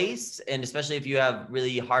place, and especially if you have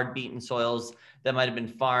really hard beaten soils that might have been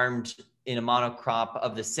farmed in a monocrop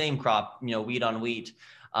of the same crop, wheat on wheat,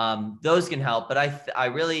 those can help. But I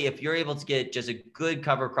really, if you're able to get just a good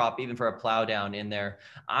cover crop, even for a plow down in there,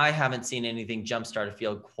 I haven't seen anything jumpstart a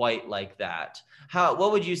field quite like that.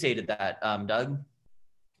 What would you say to that, Doug?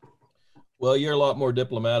 Well, you're a lot more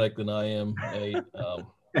diplomatic than I am, Nate.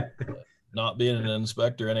 Not being an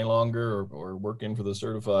inspector any longer or working for the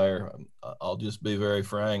certifier, I'll just be very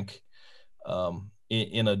frank.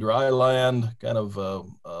 In a dry land, kind of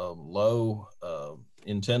low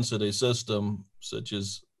intensity system, such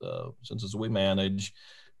as we manage,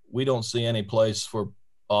 we don't see any place for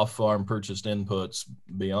off-farm purchased inputs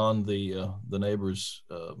beyond the neighbor's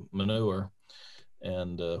manure,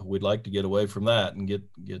 and we'd like to get away from that and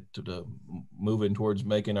get to moving towards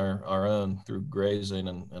making our own through grazing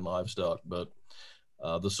and livestock. But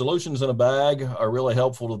the solutions in a bag are really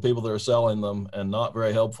helpful to the people that are selling them and not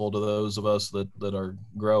very helpful to those of us that are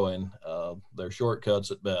growing. They're shortcuts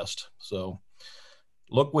at best. So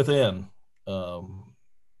look within.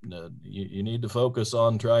 You need to focus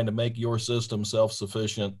on trying to make your system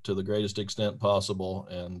self-sufficient to the greatest extent possible.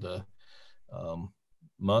 And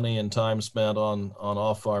money and time spent on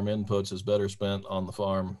off-farm inputs is better spent on the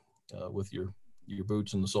farm with your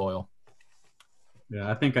boots in the soil. Yeah,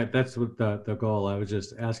 I think that's what the goal. I was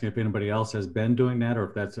just asking if anybody else has been doing that or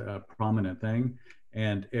if that's a prominent thing.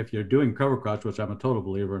 And if you're doing cover crops, which I'm a total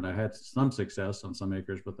believer in, I had some success on some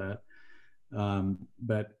acres with that.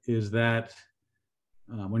 But is that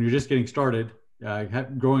when you're just getting started,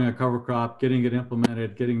 growing a cover crop, getting it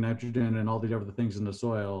implemented, getting nitrogen and all the other things in the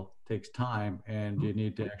soil takes time, and you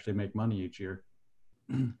need to actually make money each year.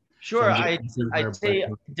 Sure, So I'd say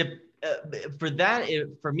for that,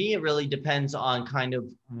 for me, it really depends on kind of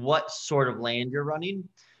what sort of land you're running.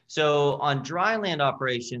 So on dry land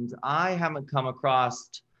operations, I haven't come across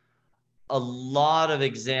a lot of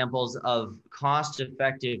examples of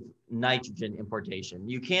cost-effective nitrogen importation.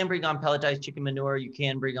 You can bring on pelletized chicken manure, you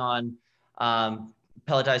can bring on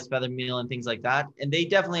pelletized feather meal and things like that. And they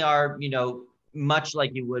definitely are, you know, much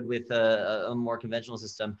like you would with a more conventional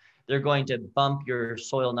system. They're going to bump your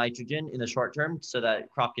soil nitrogen in the short term so that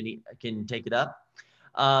crop can take it up.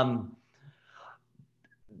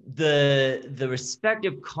 The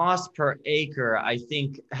respective cost per acre, I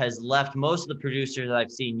think, has left most of the producers that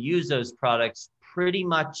I've seen use those products pretty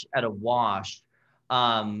much at a wash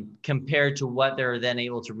compared to what they're then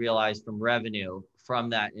able to realize from revenue from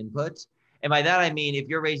that input. And by that, I mean, if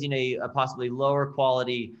you're raising a possibly lower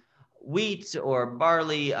quality wheat or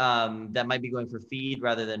barley that might be going for feed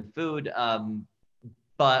rather than food,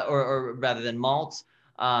 or rather than malt,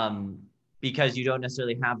 because you don't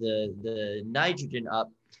necessarily have the nitrogen up,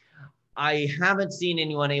 I haven't seen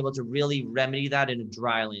anyone able to really remedy that in a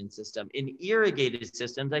dryland system. In irrigated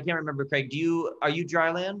systems, I can't remember, Craig, are you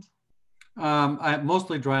dryland? I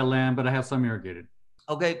mostly dry land, but I have some irrigated.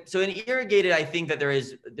 Okay, so in irrigated, I think that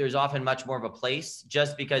there's often much more of a place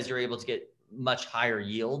just because you're able to get much higher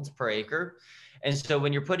yields per acre. And so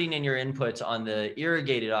when you're putting in your inputs on the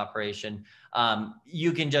irrigated operation,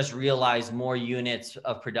 you can just realize more units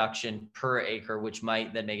of production per acre, which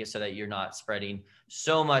might then make it so that you're not spreading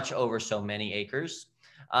so much over so many acres.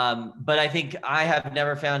 But I think I have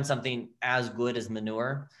never found something as good as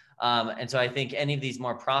manure. And so I think any of these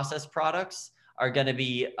more processed products are going to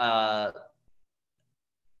be,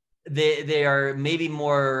 they are maybe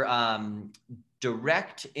more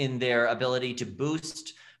direct in their ability to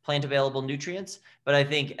boost plant available nutrients. But I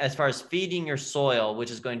think as far as feeding your soil, which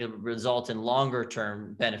is going to result in longer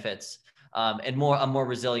term benefits and a more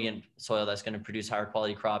resilient soil that's going to produce higher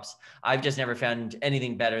quality crops, I've just never found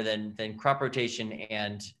anything better than crop rotation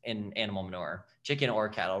and in animal manure, chicken or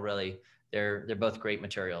cattle, really. They're both great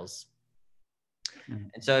materials.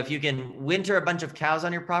 And so if you can winter a bunch of cows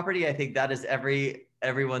on your property, I think that is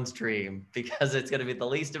everyone's dream, because it's going to be the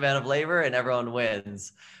least amount of labor and everyone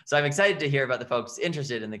wins. So I'm excited to hear about the folks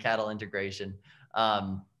interested in the cattle integration,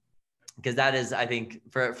 because that is, I think,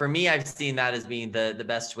 for me, I've seen that as being the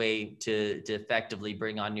best way to effectively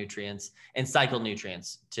bring on nutrients and cycle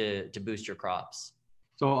nutrients to boost your crops.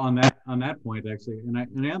 So on that point, actually, and I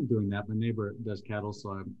am doing that. My neighbor does cattle,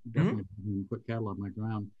 so I'm definitely going to put cattle on my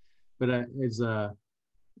ground. But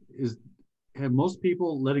have most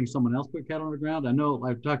people letting someone else put cattle on the ground? I know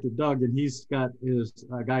I've talked to Doug, and he's got his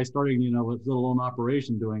guy starting, you know, with his little own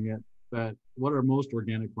operation doing it. But what are most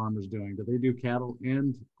organic farmers doing? Do they do cattle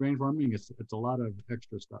and grain farming? It's a lot of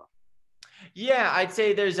extra stuff. Yeah, I'd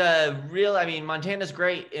say there's I mean, Montana's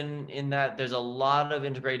great in that there's a lot of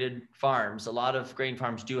integrated farms. A lot of grain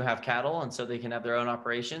farms do have cattle, and so they can have their own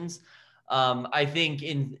operations. I think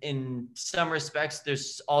in some respects,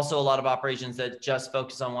 there's also a lot of operations that just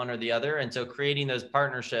focus on one or the other. And so creating those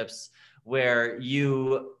partnerships where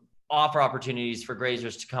you offer opportunities for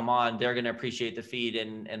grazers to come on, they're going to appreciate the feed.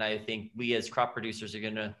 And I think we as crop producers are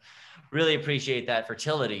going to really appreciate that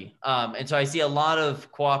fertility. And so I see a lot of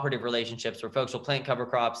cooperative relationships where folks will plant cover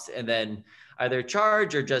crops and then either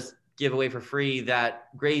charge or just give away for free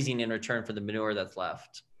that grazing in return for the manure that's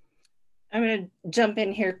left. I'm going to jump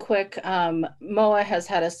in here quick. MOA has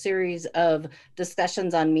had a series of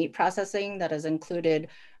discussions on meat processing that has included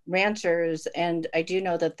ranchers, and I do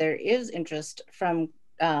know that there is interest from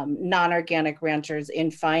non-organic ranchers in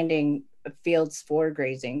finding fields for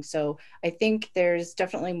grazing. So I think there's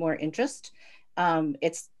definitely more interest.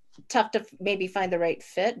 It's tough to maybe find the right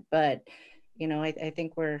fit, but you know, I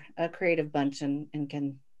think we're a creative bunch and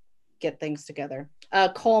can get things together.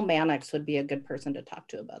 Cole Mannix would be a good person to talk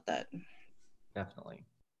to about that. Definitely.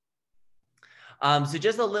 So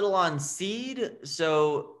just a little on seed.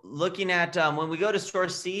 So looking at when we go to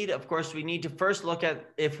source seed, of course, we need to first look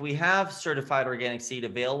at if we have certified organic seed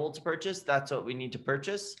available to purchase. That's what we need to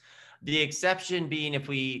purchase. The exception being if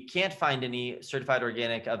we can't find any certified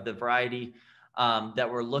organic of the variety that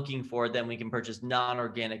we're looking for, then we can purchase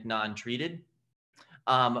non-organic, non-treated.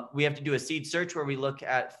 We have to do a seed search where we look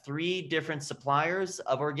at 3 different suppliers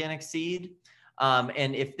of organic seed.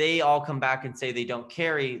 And if they all come back and say they don't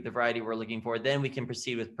carry the variety we're looking for, then we can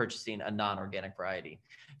proceed with purchasing a non-organic variety.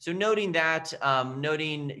 So noting that,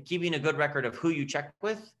 keeping a good record of who you check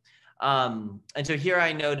with. And so here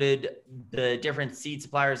I noted the different seed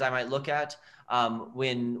suppliers I might look at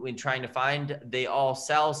when trying to find. They all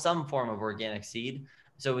sell some form of organic seed.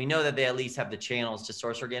 So we know that they at least have the channels to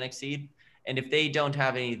source organic seed. And if they don't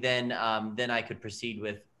have any, then I could proceed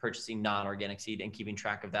with purchasing non-organic seed and keeping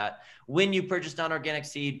track of that. When you purchase non-organic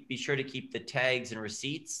seed, be sure to keep the tags and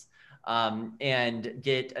receipts and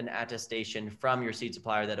get an attestation from your seed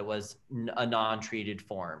supplier that it was a non-treated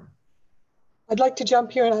form. I'd like to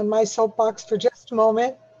jump here on my soapbox for just a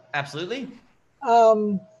moment. Absolutely.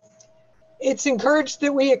 It's encouraged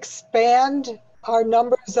that we expand our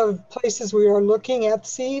numbers of places we are looking at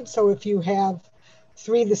seed. So if you have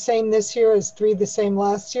 3 the same this year as 3 the same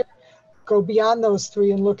last year, go beyond those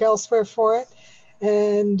 3 and look elsewhere for it.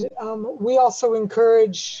 And we also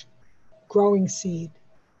encourage growing seed.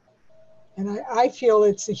 And I feel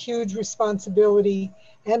it's a huge responsibility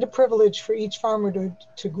and a privilege for each farmer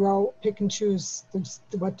to grow, pick and choose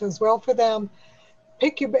what does well for them.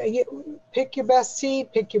 Pick your best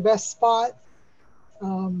seed, pick your best spot,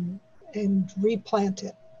 and replant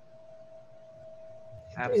it.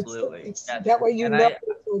 Absolutely. That way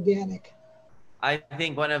it's organic. I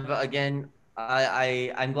think I'm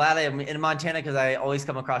glad I'm in Montana because I always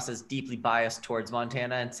come across as deeply biased towards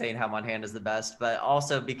Montana and saying how Montana is the best, but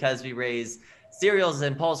also because we raise cereals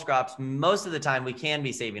and pulse crops, most of the time we can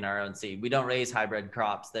be saving our own seed. We don't raise hybrid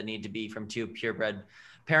crops that need to be from 2 purebred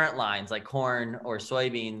parent lines like corn or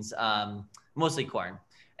soybeans, mostly corn.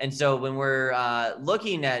 And so when we're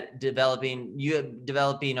looking at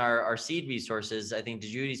developing our seed resources, I think to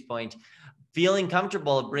Judy's point, feeling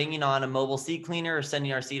comfortable bringing on a mobile seed cleaner or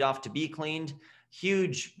sending our seed off to be cleaned,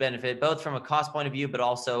 huge benefit, both from a cost point of view, but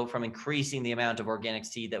also from increasing the amount of organic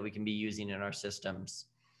seed that we can be using in our systems.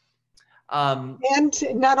 And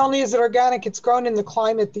not only is it organic, it's grown in the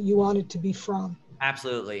climate that you want it to be from.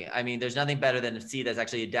 Absolutely. I mean, there's nothing better than a seed that's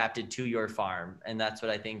actually adapted to your farm. And that's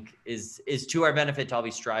what I think is to our benefit to all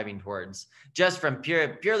be striving towards. Just from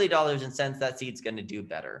purely dollars and cents, that seed's going to do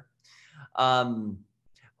better.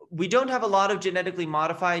 We don't have a lot of genetically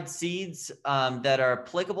modified seeds that are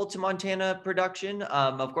applicable to Montana production.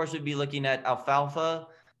 Of course, we'd be looking at alfalfa,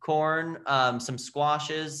 corn, some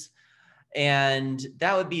squashes, and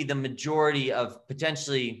that would be the majority of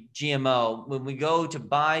potentially GMO. When we go to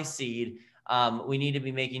buy seed, we need to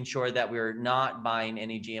be making sure that we're not buying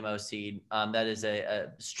any GMO seed. That is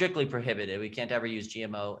strictly prohibited. We can't ever use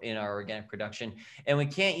GMO in our organic production, and we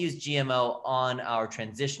can't use GMO on our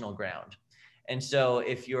transitional ground. And so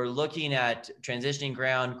if you're looking at transitioning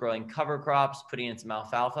ground, growing cover crops, putting in some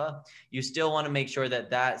alfalfa, you still want to make sure that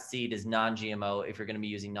that seed is non-GMO if you're going to be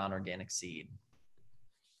using non-organic seed.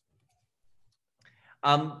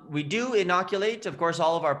 We do inoculate, of course,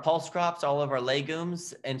 all of our pulse crops, all of our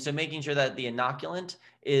legumes. And so making sure that the inoculant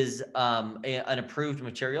is an approved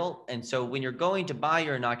material. And so when you're going to buy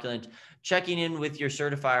your inoculant, checking in with your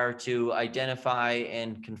certifier to identify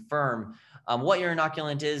and confirm what your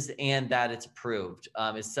inoculant is and that it's approved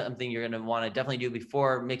is something you're going to want to definitely do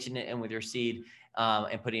before mixing it in with your seed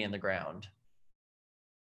and putting it in the ground.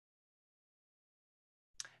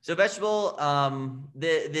 So vegetable,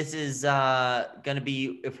 this is going to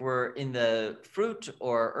be if we're in the fruit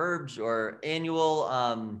or herbs or annual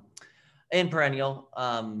and perennial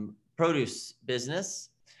produce business,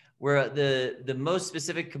 where the most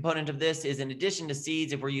specific component of this is in addition to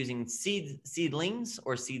seeds, if we're using seedlings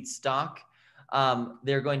or seed stock,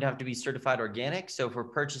 they're going to have to be certified organic. So if we're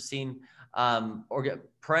purchasing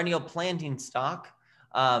perennial planting stock,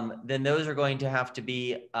 then those are going to have to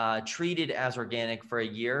be treated as organic for a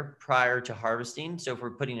year prior to harvesting. So if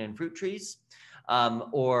we're putting in fruit trees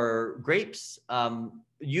or grapes,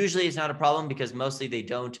 usually it's not a problem because mostly they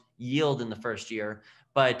don't yield in the first year.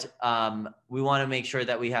 But we want to make sure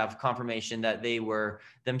that we have confirmation that they were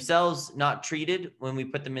themselves not treated when we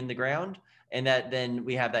put them in the ground, and that then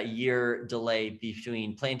we have that year delay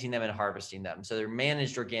between planting them and harvesting them. So they're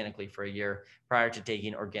managed organically for a year prior to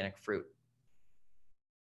taking organic fruit.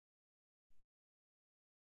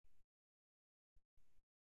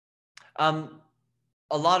 A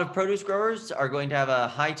lot of produce growers are going to have a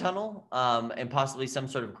high tunnel and possibly some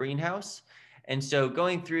sort of greenhouse. And so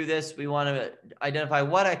going through this, we want to identify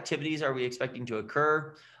what activities are we expecting to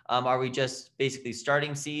occur. Are we just basically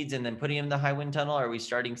starting seeds and then putting them in the high wind tunnel? Are we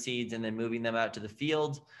starting seeds and then moving them out to the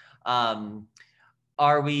field? A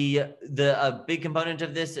big component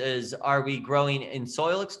of this is, are we growing in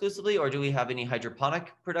soil exclusively, or do we have any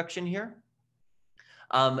hydroponic production here?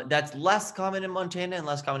 That's less common in Montana and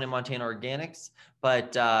less common in Montana organics,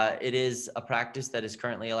 but it is a practice that is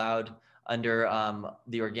currently allowed under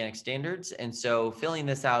the organic standards. And so filling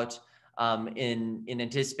this out in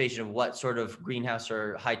anticipation of what sort of greenhouse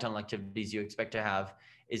or high tunnel activities you expect to have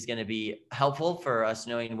is going to be helpful for us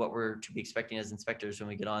knowing what we're to be expecting as inspectors when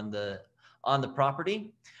we get on the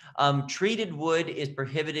property. Treated wood is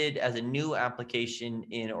prohibited as a new application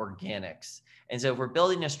in organics. And so if we're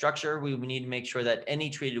building a structure, we need to make sure that any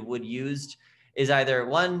treated wood used is either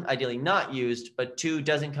one, ideally not used, but two,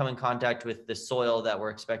 doesn't come in contact with the soil that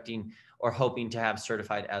we're expecting or hoping to have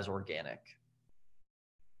certified as organic.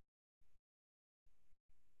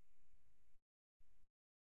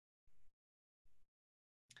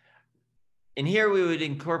 In here, we would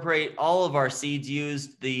incorporate all of our seeds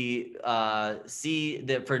used,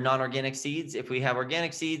 for non-organic seeds. If we have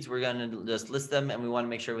organic seeds, we're going to just list them, and we want to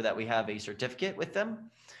make sure that we have a certificate with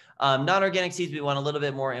them. Non-organic seeds, we want a little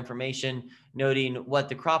bit more information, noting what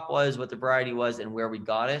the crop was, what the variety was, and where we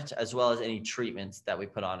got it, as well as any treatments that we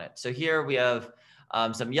put on it. So here we have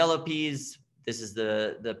some yellow peas. This is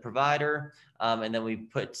the provider, and then we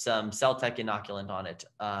put some Celtec inoculant on it,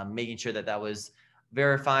 making sure that that was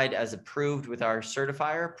verified as approved with our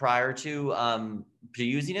certifier prior to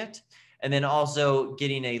using it. And then also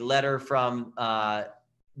getting a letter from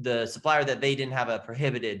the supplier that they didn't have a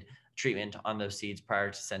prohibited treatment on those seeds prior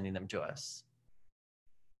to sending them to us.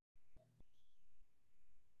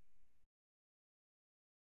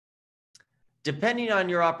 Depending on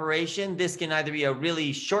your operation, this can either be a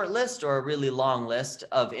really short list or a really long list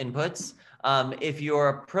of inputs. If you're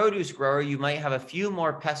a produce grower, you might have a few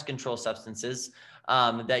more pest control substances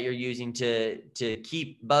that you're using to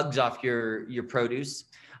keep bugs off your produce.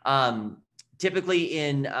 Typically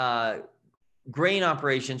in grain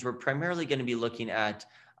operations, we're primarily going to be looking at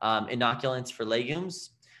inoculants for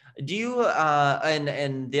legumes. Do you,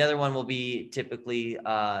 and the other one will be typically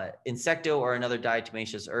insecto or another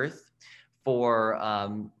diatomaceous earth for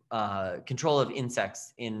control of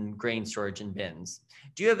insects in grain storage and bins.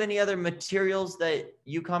 Do you have any other materials that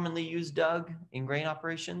you commonly use, Doug, in grain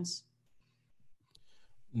operations?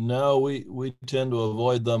 No, we tend to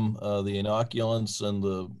avoid them. The inoculants and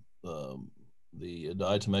the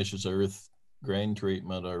diatomaceous earth grain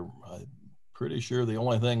treatment are, I'm pretty sure, the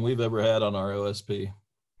only thing we've ever had on our OSP.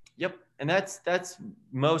 Yep, and that's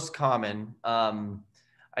most common.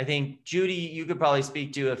 I think, Judy, you could probably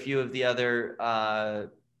speak to a few of the other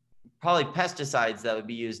probably pesticides that would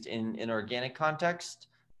be used in organic context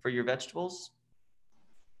for your vegetables.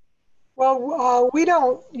 Well, we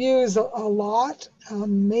don't use a lot.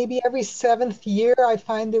 Maybe every 7th year, I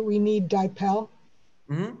find that we need dipel.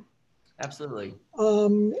 Mm-hmm. Absolutely.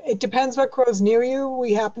 It depends what grows near you.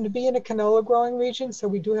 We happen to be in a canola growing region, so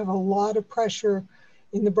we do have a lot of pressure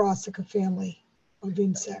in the brassica family of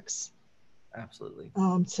insects. Absolutely.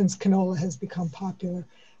 Since canola has become popular.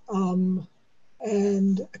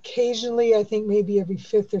 And occasionally, I think maybe every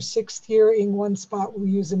 5th or 6th year in one spot, we'll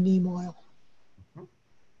use a neem oil. Mm-hmm.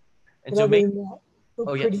 And so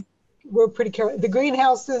we're pretty careful. The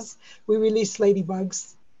greenhouses, we release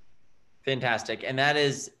ladybugs. Fantastic. And that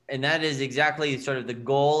is exactly sort of the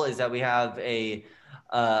goal, is that we have a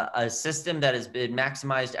system that has been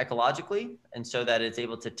maximized ecologically, and so that it's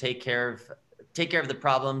able to take care of the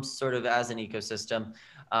problems sort of as an ecosystem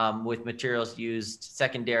with materials used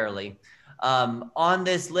secondarily. On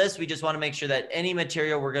this list, we just want to make sure that any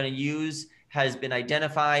material we're going to use has been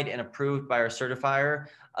identified and approved by our certifier.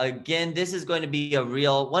 Again, this is going to be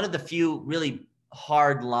one of the few really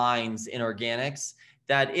hard lines in organics,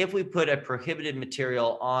 that if we put a prohibited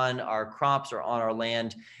material on our crops or on our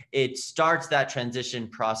land, it starts that transition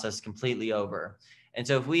process completely over. And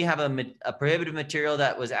so if we have a prohibited material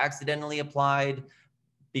that was accidentally applied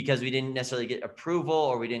because we didn't necessarily get approval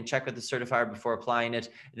or we didn't check with the certifier before applying it,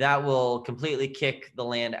 that will completely kick the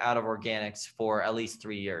land out of organics for at least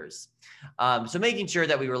 3 years. So making sure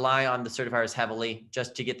that we rely on the certifiers heavily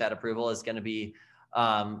just to get that approval is going to be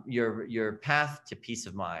your path to peace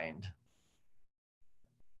of mind.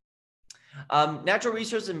 Natural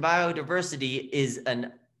resource and biodiversity is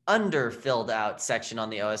an under-filled out section on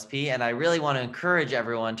the OSP, and I really want to encourage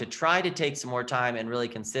everyone to try to take some more time and really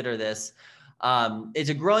consider this. It's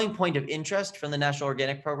a growing point of interest from the National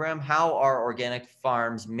Organic Program. How are organic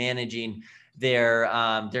farms managing their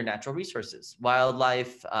natural resources,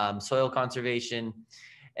 wildlife, soil conservation?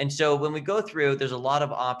 And so when we go through, there's a lot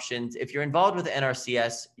of options. If you're involved with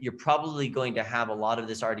NRCS, you're probably going to have a lot of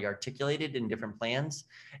this already articulated in different plans,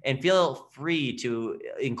 and feel free to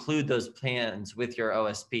include those plans with your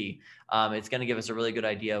OSP. It's going to give us a really good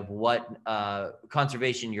idea of what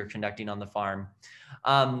conservation you're conducting on the farm.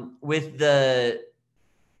 With the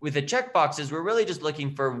with the check boxes, we're really just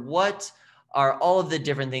looking for what are all of the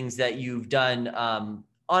different things that you've done on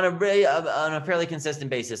a fairly consistent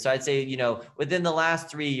basis. So I'd say, you know, within the last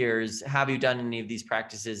 3 years, have you done any of these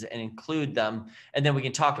practices, and include them, and then we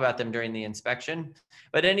can talk about them during the inspection.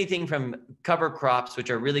 But anything from cover crops, which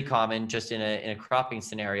are really common just in a cropping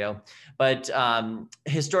scenario, but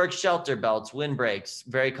historic shelter belts, windbreaks,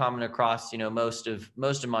 very common across, you know, most of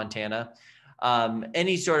Montana.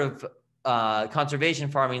 Any sort of conservation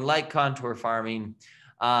farming, like contour farming,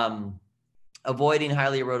 avoiding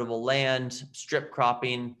highly erodible land, strip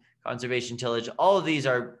cropping, conservation tillage. All of these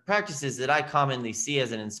are practices that I commonly see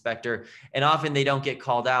as an inspector, and often they don't get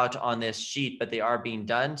called out on this sheet, but they are being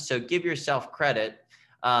done. So give yourself credit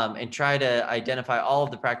and try to identify all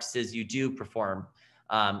of the practices you do perform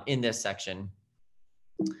in this section.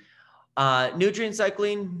 Nutrient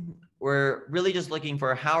cycling, we're really just looking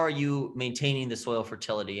for how are you maintaining the soil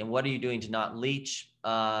fertility, and what are you doing to not leach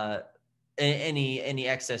any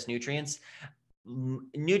excess nutrients.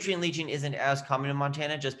 Nutrient leaching isn't as common in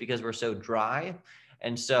Montana just because we're so dry.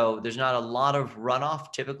 And so there's not a lot of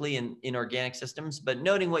runoff typically in organic systems, but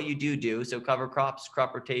noting what you do, so cover crops,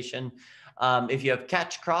 crop rotation. If you have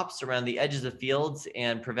catch crops around the edges of fields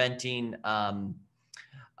and preventing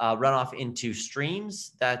runoff into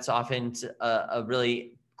streams, that's often a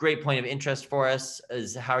really great point of interest for us,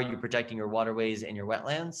 is how are you protecting your waterways and your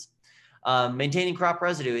wetlands. Maintaining crop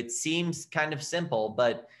residue, it seems kind of simple,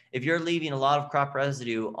 but if you're leaving a lot of crop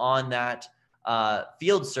residue on that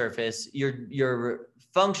field surface, you're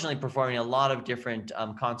functionally performing a lot of different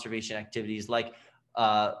conservation activities, like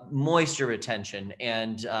moisture retention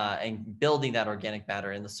and building that organic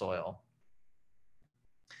matter in the soil.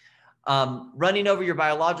 Running over your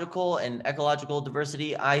biological and ecological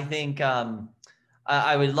diversity, I think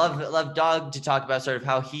I would love Doug to talk about sort of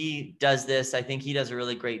how he does this. I think he does a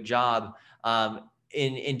really great job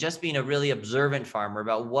in just being a really observant farmer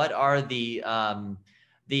about what are the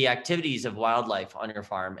activities of wildlife on your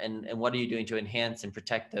farm, and what are you doing to enhance and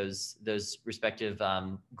protect those respective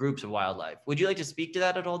groups of wildlife. Would you like to speak to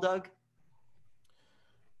that at all, Doug?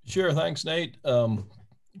 Sure, thanks, Nate.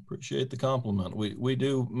 Appreciate the compliment. We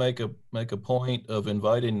do make a point of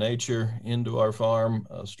inviting nature into our farm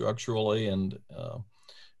structurally, and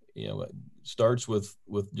you know, it starts with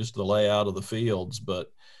just the layout of the fields.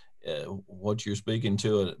 But what you're speaking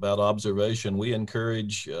to about observation, we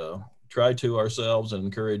encourage, try to ourselves, and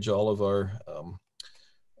encourage all of our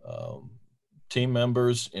team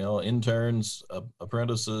members, you know, interns,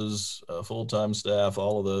 apprentices, full-time staff,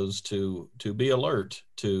 all of those to be alert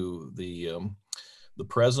to the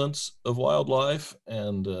presence of wildlife,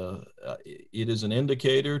 and it is an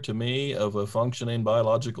indicator to me of a functioning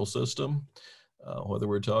biological system, whether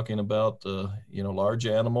we're talking about you know, large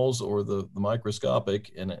animals or the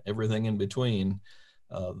microscopic and everything in between.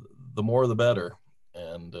 The more the better,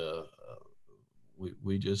 and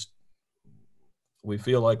we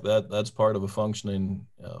feel like that's part of a functioning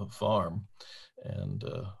farm, and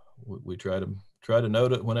we try to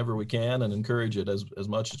note it whenever we can and encourage it as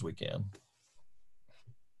much as we can.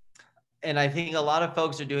 And I think a lot of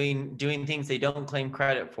folks are doing things they don't claim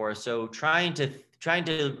credit for. So trying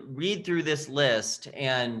to read through this list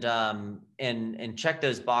and check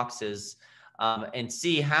those boxes and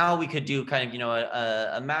see how we could do kind of, you know,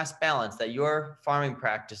 a mass balance, that your farming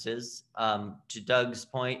practices, to Doug's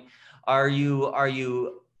point, are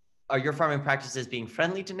your farming practices being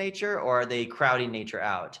friendly to nature, or are they crowding nature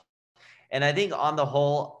out? And I think on the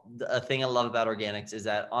whole, a thing I love about organics is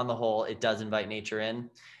that on the whole, it does invite nature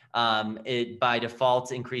in. It by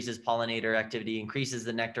default increases pollinator activity, increases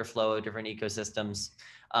the nectar flow of different ecosystems.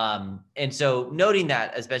 And so noting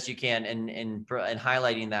that as best you can and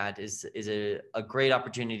highlighting that is a great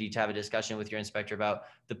opportunity to have a discussion with your inspector about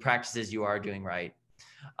the practices you are doing right.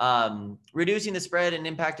 Reducing the spread and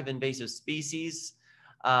impact of invasive species.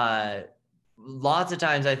 Lots of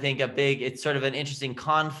times I think it's sort of an interesting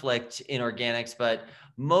conflict in organics, but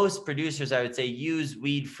most producers, I would say, use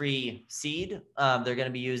weed-free seed. They're going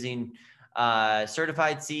to be using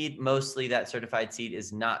certified seed. Mostly that certified seed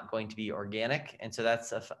is not going to be organic. And so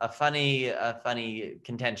that's a funny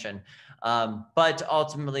contention. But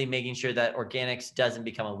ultimately making sure that organics doesn't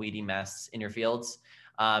become a weedy mess in your fields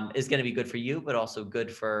is going to be good for you, but also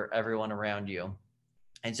good for everyone around you.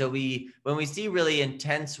 And so when we see really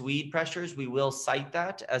intense weed pressures, we will cite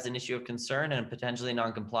that as an issue of concern and potentially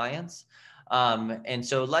non-compliance. And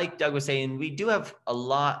so like Doug was saying, we do have a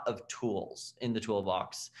lot of tools in the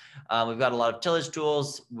toolbox. We've got a lot of tillage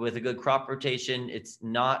tools with a good crop rotation. It's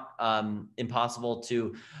not impossible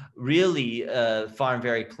to really farm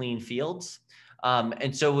very clean fields.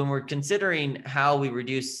 And so when we're considering how we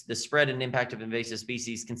reduce the spread and impact of invasive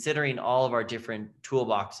species, considering all of our different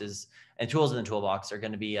toolboxes and tools in the toolbox are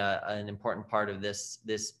going to be an important part of this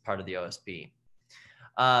part of the OSP.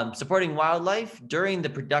 Supporting wildlife during the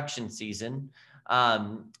production season.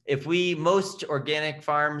 Most organic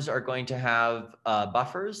farms are going to have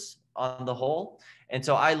buffers on the whole. And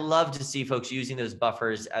so I love to see folks using those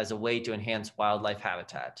buffers as a way to enhance wildlife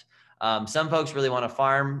habitat. Some folks really want to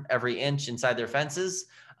farm every inch inside their fences.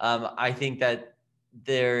 I think that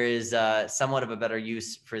there is somewhat of a better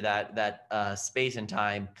use for that space and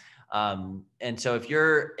time. And so if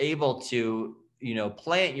you're able to,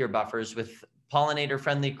 plant your buffers with pollinator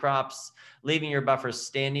friendly crops, leaving your buffers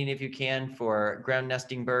standing if you can for ground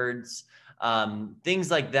nesting birds, things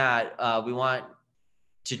like that, we want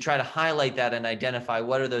to try to highlight that and identify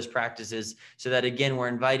what are those practices so that, again, we're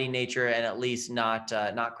inviting nature and at least not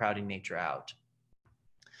crowding nature out.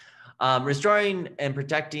 Restoring and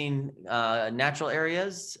protecting natural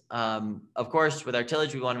areas. Of course, with our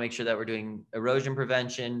tillage, we want to make sure that we're doing erosion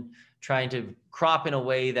prevention, trying to crop in a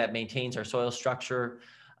way that maintains our soil structure,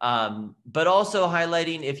 but also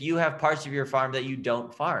highlighting if you have parts of your farm that you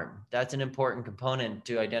don't farm. That's an important component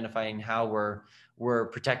to identifying how we're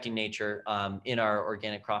protecting nature in our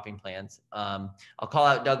organic cropping plans. I'll call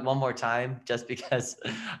out Doug one more time just because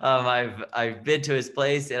I've been to his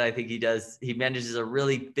place and I think he manages a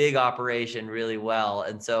really big operation really well.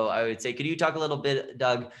 And so I would say, could you talk a little bit,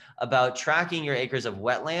 Doug, about tracking your acres of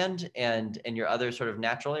wetland and your other sort of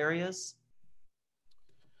natural areas?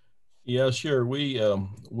 Yeah, sure.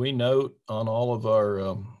 We note on all of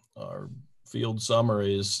our field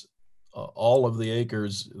summaries all of the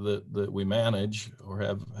acres that we manage or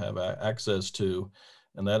have access to,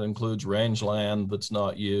 and that includes rangeland that's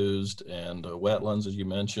not used, and wetlands, as you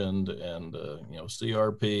mentioned, and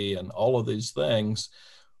CRP, and all of these things,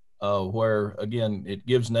 where again it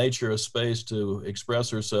gives nature a space to express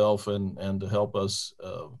herself and to help us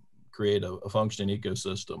create a functioning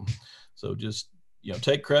ecosystem. So just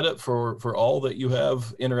take credit for all that you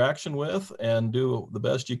have interaction with, and do the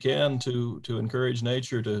best you can to encourage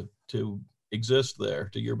nature to exist there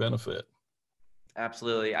to your benefit.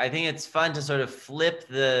 Absolutely. I think it's fun to sort of flip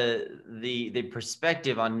the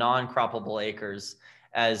perspective on non-croppable acres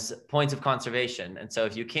as points of conservation. And so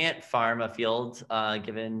if you can't farm a field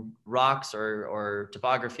given rocks or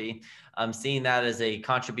topography, seeing that as a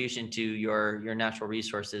contribution to your natural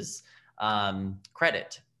resources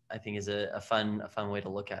credit, I think is a fun way to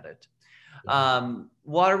look at it.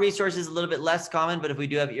 Water resources a little bit less common, but if we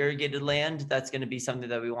do have irrigated land, that's going to be something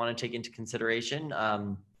that we want to take into consideration.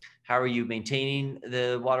 How are you maintaining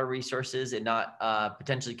the water resources and not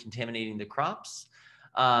potentially contaminating the crops?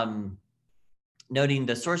 Noting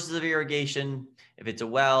the sources of irrigation, if it's a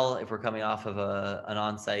well, if we're coming off of an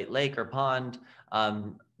on-site lake or pond.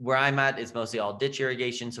 Where I'm at, it's mostly all ditch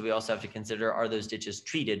irrigation, so we also have to consider, are those ditches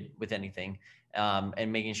treated with anything?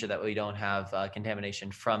 And making sure that we don't have contamination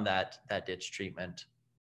from that ditch treatment.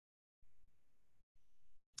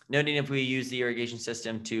 Noting if we use the irrigation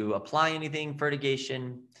system to apply anything,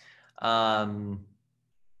 fertigation. And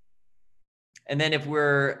then if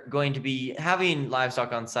we're going to be having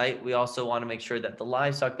livestock on site, we also want to make sure that the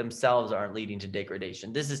livestock themselves aren't leading to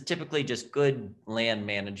degradation. This is typically just good land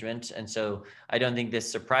management. And so I don't think this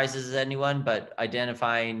surprises anyone, but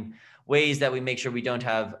identifying ways that we make sure we don't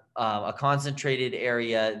have a concentrated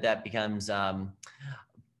area that becomes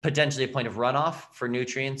potentially a point of runoff for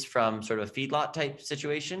nutrients from sort of a feedlot type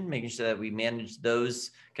situation, making sure that we manage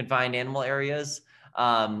those confined animal areas.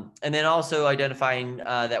 And then also identifying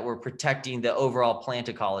that we're protecting the overall plant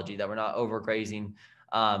ecology, that we're not overgrazing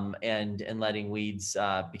and letting weeds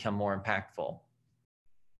become more impactful.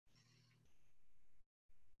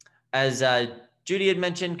 As Judy had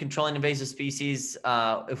mentioned, controlling invasive species.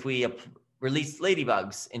 If we release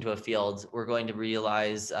ladybugs into a field, we're going to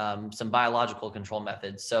realize some biological control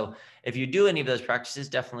methods. So if you do any of those practices,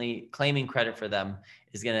 definitely claiming credit for them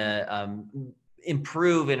is going to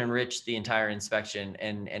improve and enrich the entire inspection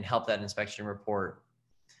and help that inspection report.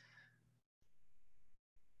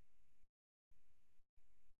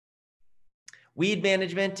 Weed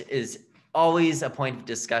management is always a point of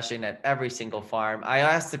discussion at every single farm. I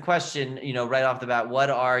asked the question, right off the bat, what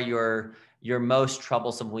are your most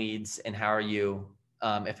troublesome weeds and how are you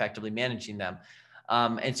effectively managing them?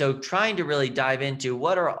 And so trying to really dive into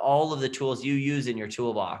what are all of the tools you use in your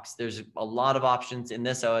toolbox. There's a lot of options in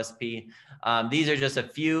this OSP. These are just a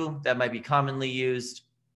few that might be commonly used.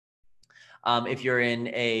 If you're in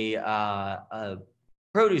a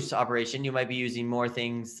produce operation, you might be using more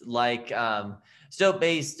things like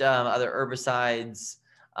soap-based, other herbicides,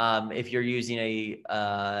 If you're using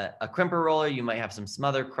a crimper roller, you might have some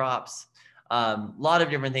smother crops. A lot of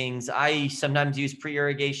different things. I sometimes use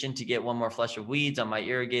pre-irrigation to get one more flush of weeds on my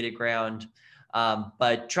irrigated ground,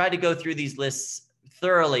 but try to go through these lists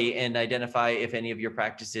thoroughly and identify if any of your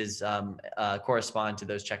practices correspond to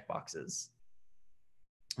those checkboxes.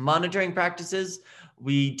 Monitoring practices,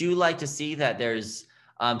 we do like to see that there's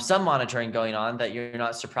some monitoring going on, that you're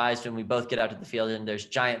not surprised when we both get out to the field and there's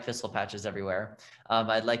giant thistle patches everywhere.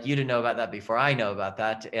 I'd like you to know about that before I know about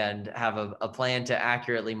that and have a plan to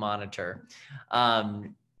accurately monitor.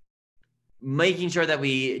 Making sure that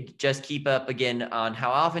we just keep up again on how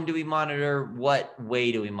often do we monitor, what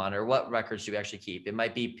way do we monitor, what records do we actually keep. It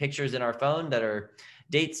might be pictures in our phone that are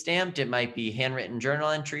date stamped. It might be handwritten journal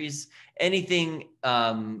entries. Anything,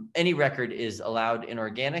 any record is allowed in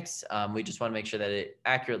organics. We just want to make sure that it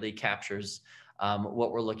accurately captures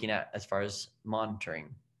what we're looking at as far as monitoring.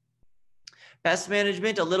 Pest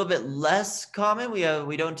management, a little bit less common.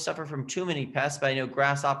 We don't suffer from too many pests, but I know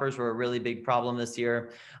grasshoppers were a really big problem this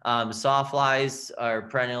year. Sawflies are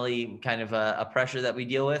perennially kind of a pressure that we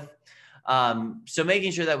deal with. So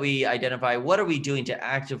making sure that we identify what are we doing to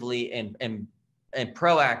actively and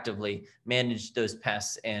proactively manage those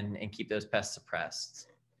pests and keep those pests suppressed.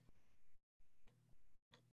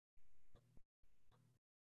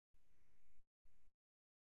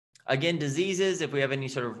 Again, diseases, if we have any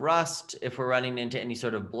sort of rust, if we're running into any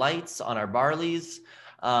sort of blights on our barleys,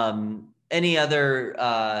 any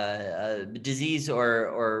other disease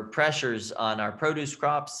or pressures on our produce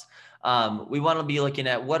crops, we want to be looking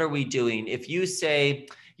at what are we doing. If you say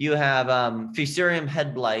you have fusarium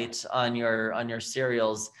head blight on your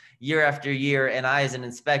cereals year after year, and I as an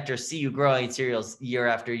inspector see you growing cereals year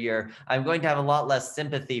after year, I'm going to have a lot less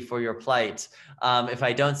sympathy for your plight if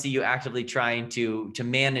I don't see you actively trying to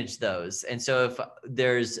manage those. And so if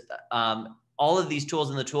there's all of these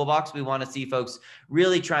tools in the toolbox, we want to see folks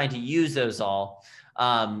really trying to use those all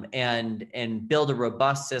and build a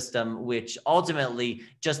robust system, which ultimately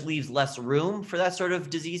just leaves less room for that sort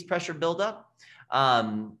of disease pressure buildup.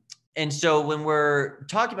 And so when we're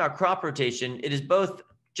talking about crop rotation, it is both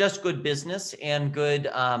just good business and good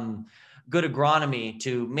agronomy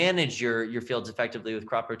to manage your fields effectively with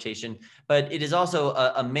crop rotation. But it is also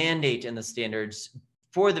a mandate in the standards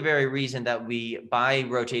for the very reason that we, by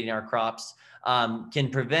rotating our crops, can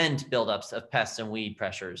prevent buildups of pests and weed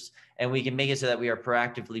pressures. And we can make it so that we are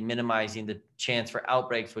proactively minimizing the chance for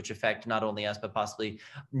outbreaks, which affect not only us, but possibly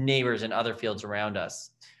neighbors and other fields around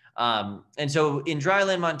us. And so in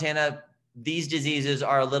dryland Montana, these diseases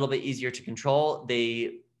are a little bit easier to control.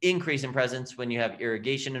 They increase in presence when you have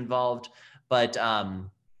irrigation involved, but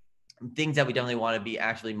things that we definitely want to be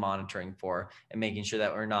actively monitoring for and making sure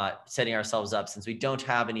that we're not setting ourselves up, since we don't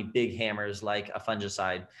have any big hammers like a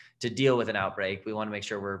fungicide to deal with an outbreak. We want to make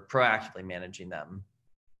sure we're proactively managing them.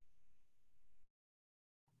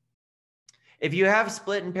 If you have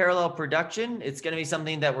split and parallel production, it's going to be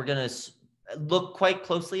something that we're going to look quite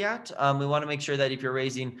closely at. We want to make sure that if you're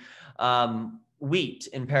raising wheat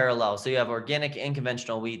in parallel, so you have organic and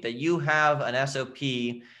conventional wheat, that you have an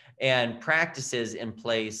SOP and practices in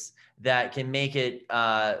place that can make it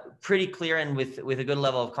pretty clear, and with a good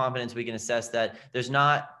level of confidence, we can assess that there's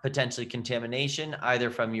not potentially contamination either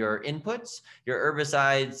from your inputs, your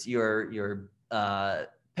herbicides, your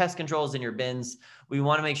pest controls in your bins. We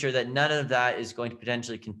want to make sure that none of that is going to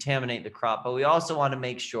potentially contaminate the crop, but we also want to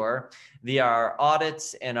make sure via our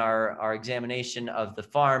audits and our examination of the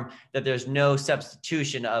farm that there's no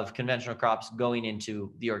substitution of conventional crops going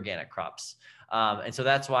into the organic crops. And so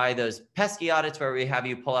that's why those pesky audits where we have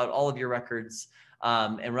you pull out all of your records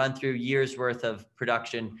and run through years worth of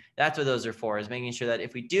production, that's what those are for, is making sure that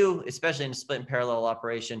if we do, especially in a split and parallel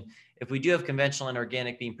operation, if we do have conventional and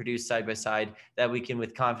organic being produced side by side, that we can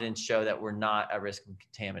with confidence show that we're not at risk of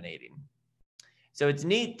contaminating. So it's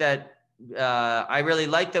neat that I really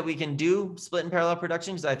like that we can do split and parallel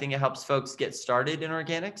production, because I think it helps folks get started in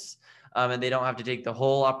organics and they don't have to take the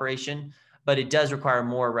whole operation, but it does require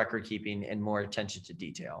more record keeping and more attention to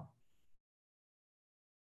detail.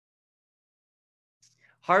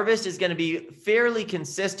 Harvest is going to be fairly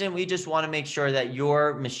consistent. We just want to make sure that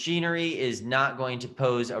your machinery is not going to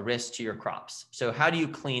pose a risk to your crops. So how do you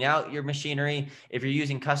clean out your machinery? If you're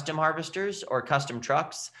using custom harvesters or custom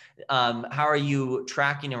trucks, how are you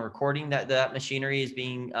tracking and recording that machinery is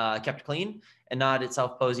being kept clean and not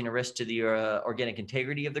itself posing a risk to the organic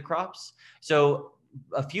integrity of the crops? So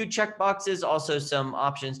a few check boxes, also some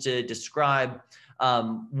options to describe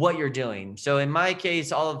what you're doing. So in my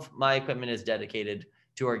case, all of my equipment is dedicated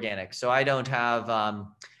to organic. So I don't have,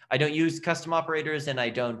 I don't use custom operators and I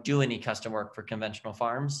don't do any custom work for conventional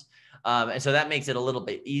farms. And so that makes it a little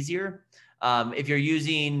bit easier. If you're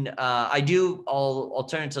using, I'll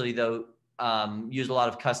alternatively though, use a lot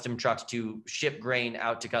of custom trucks to ship grain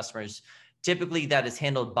out to customers. Typically that is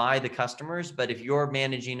handled by the customers, but if you're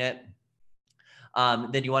managing it,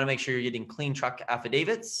 then you want to make sure you're getting clean truck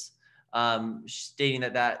affidavits stating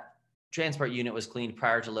that that transport unit was cleaned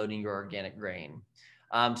prior to loading your organic grain.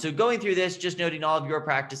 So going through this, just noting all of your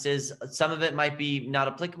practices, some of it might be not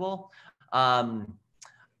applicable.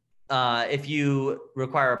 If you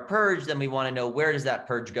require a purge, then we want to know where does that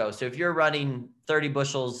purge go. So if you're running 30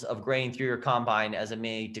 bushels of grain through your combine as a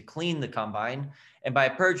made to clean the combine, and by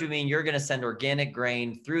purge we mean you're going to send organic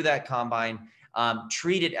grain through that combine,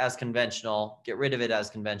 treat it as conventional, get rid of it as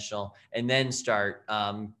conventional, and then start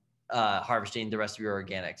harvesting the rest of your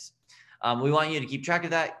organics. We want you to keep track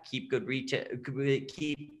of that, keep good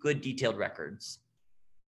detailed records.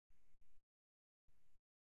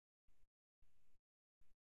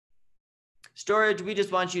 Storage, we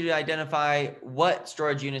just want you to identify what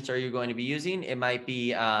storage units are you going to be using. It might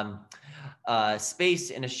be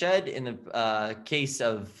space in a shed in the case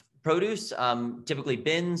of produce, typically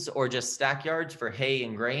bins or just stack yards for hay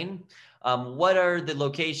and grain. What are the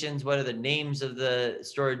locations? What are the names of the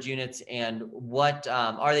storage units? And what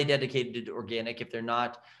are they dedicated to organic? If they're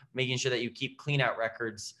not, making sure that you keep clean out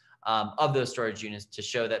records of those storage units to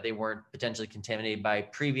show that they weren't potentially contaminated by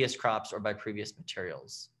previous crops or by previous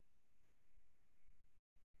materials.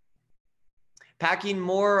 Packing,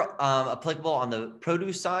 more applicable on the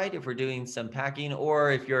produce side if we're doing some packing,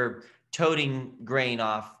 or if you're toting grain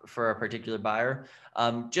off for a particular buyer.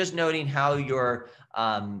 Just noting how you're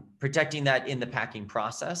protecting that in the packing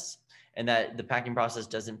process, and that the packing process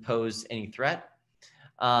doesn't pose any threat.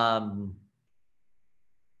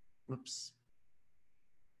 Oops.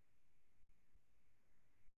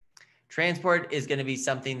 Transport is going to be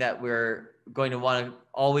something that we're going to want to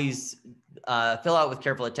always fill out with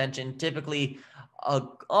careful attention. Typically,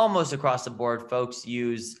 almost across the board, folks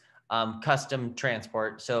use custom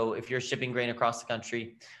transport. So if you're shipping grain across the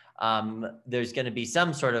country, there's going to be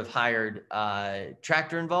some sort of hired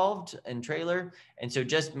tractor involved and trailer. And so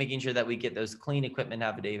just making sure that we get those clean equipment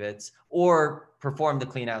affidavits or perform the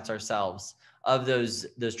clean outs ourselves of those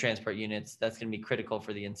transport units. That's going to be critical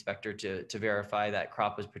for the inspector to verify that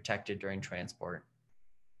crop was protected during transport.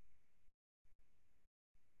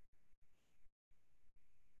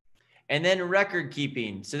 And then record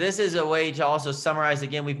keeping. So this is a way to also summarize,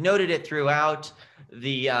 again, we've noted it throughout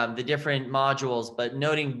the different modules, but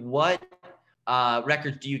noting what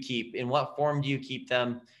records do you keep, in what form do you keep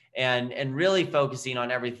them, and really focusing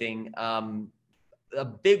on everything. A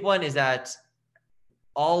big one is that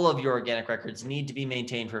all of your organic records need to be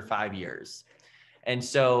maintained for 5 years. And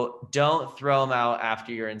so don't throw them out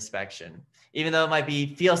after your inspection. Even though it might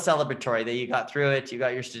feel celebratory that you got through it, you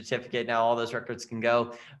got your certificate, now all those records can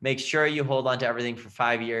go. Make sure you hold on to everything for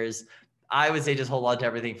 5 years. I would say just hold on to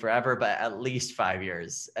everything forever, but at least 5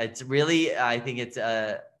 years. It's really, I think it's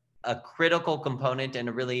a critical component and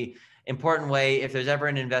a really important way. If there's ever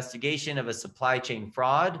an investigation of a supply chain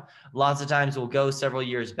fraud, lots of times we'll go several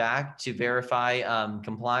years back to verify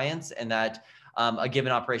compliance and that a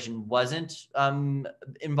given operation wasn't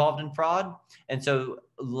involved in fraud. And so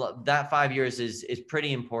that 5 years is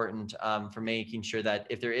pretty important for making sure that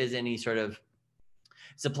if there is any sort of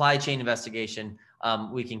supply chain investigation,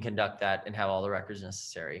 we can conduct that and have all the records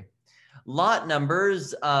necessary. Lot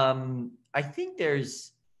numbers, I think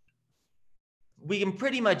we can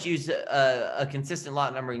pretty much use a consistent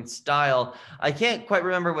lot numbering style. I can't quite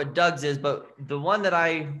remember what Doug's is, but the one that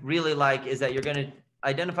I really like is that you're going to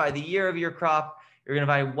identify the year of your crop, you're going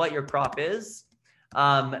to find what your crop is,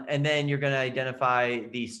 and then you're going to identify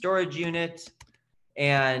the storage unit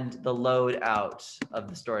and the load out of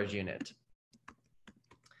the storage unit.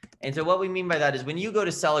 And so what we mean by that is when you go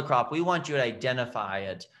to sell a crop, we want you to identify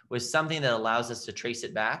it with something that allows us to trace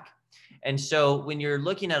it back. And so when you're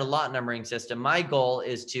looking at a lot numbering system, my goal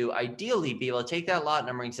is to ideally be able to take that lot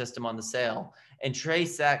numbering system on the sale and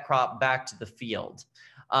trace that crop back to the field.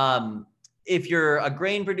 If you're a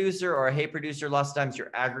grain producer or a hay producer, lots of times you're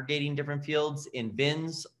aggregating different fields in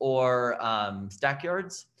bins or stack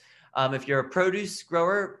yards. If you're a produce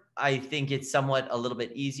grower, I think it's somewhat a little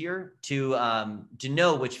bit easier to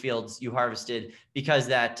know which fields you harvested, because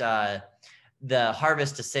that the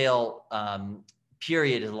harvest to sale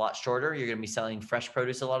period is a lot shorter. You're going to be selling fresh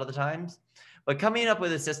produce a lot of the times. But coming up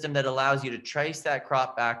with a system that allows you to trace that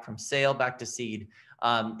crop back from sale back to seed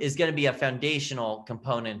is going to be a foundational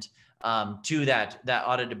component to that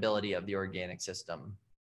auditability of the organic system.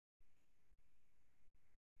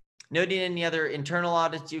 noting any other internal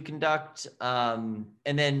audits you conduct. And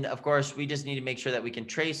then, of course, we just need to make sure that we can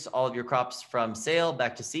trace all of your crops from sale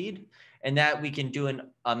back to seed, and that we can do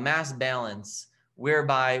a mass balance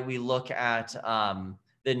whereby we look at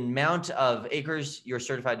the amount of acres you're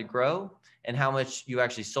certified to grow and how much you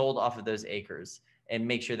actually sold off of those acres, and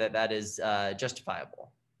make sure that that is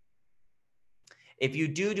justifiable. If you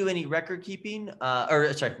do any record keeping, I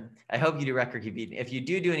hope you do record keeping. If you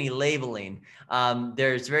do any labeling,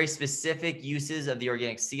 there's very specific uses of the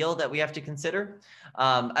organic seal that we have to consider.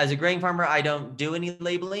 As a grain farmer, I don't do any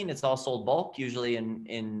labeling. It's all sold bulk, usually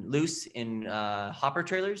in loose in hopper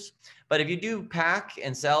trailers. But if you do pack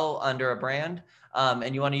and sell under a brand,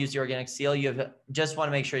 and you want to use the organic seal, just want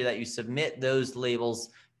to make sure that you submit those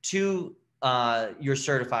labels to your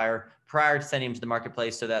certifier prior to sending them to the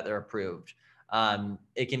marketplace so that they're approved.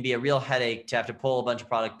 It can be a real headache to have to pull a bunch of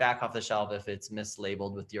product back off the shelf if it's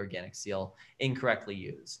mislabeled with the organic seal, incorrectly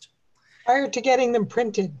used. Prior to getting them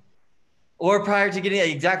printed. Or prior to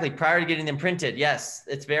getting them printed. Yes,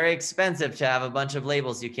 it's very expensive to have a bunch of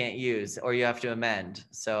labels you can't use or you have to amend.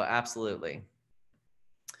 So absolutely.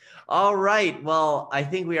 All right, well, I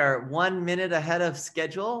think we are 1 minute ahead of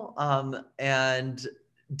schedule. And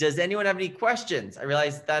does anyone have any questions? I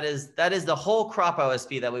realize that is the whole crop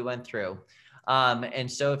OSP that we went through. And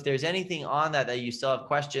so if there's anything on that you still have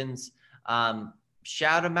questions,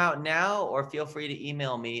 shout them out now, or feel free to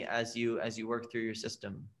email me as you work through your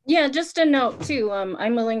system. Yeah, just a note too.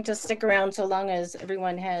 I'm willing to stick around so long as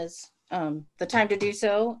everyone has the time to do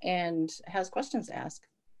so and has questions to ask.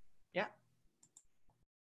 Yeah.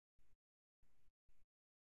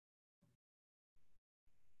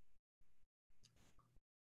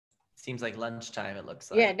 Seems like lunchtime, it looks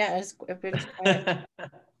like. Yeah, no, it's quiet.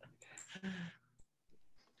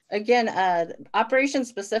 Again,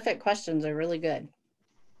 operation-specific questions are really good.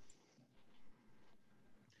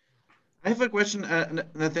 I have a question,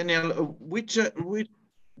 Nathaniel. Which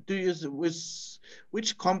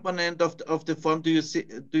component of the farm do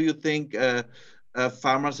you think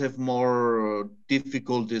farmers have more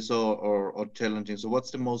difficulties or challenging? So,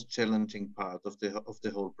 what's the most challenging part of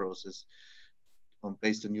the whole process,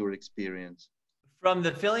 based on your experience? From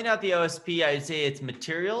the filling out the OSP, I would say it's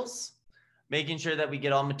materials. Making sure that we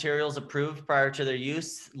get all materials approved prior to their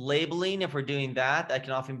use. Labeling, if we're doing that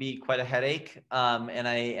can often be quite a headache. And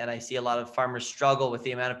I see a lot of farmers struggle with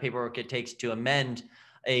the amount of paperwork it takes to amend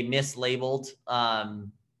a mislabeled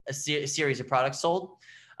series of products sold.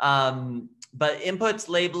 But inputs,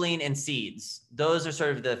 labeling, and seeds, those are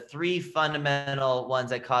sort of the three fundamental ones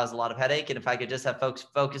that cause a lot of headache. And if I could just have folks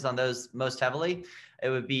focus on those most heavily, it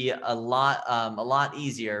would be a lot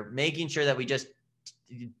easier. Making sure that we just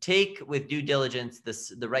take with due diligence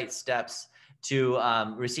the right steps to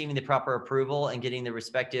receiving the proper approval and getting the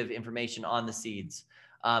respective information on the seeds.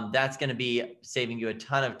 That's going to be saving you a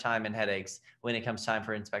ton of time and headaches when it comes time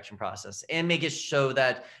for inspection process, and make it so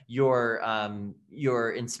that your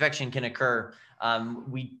inspection can occur.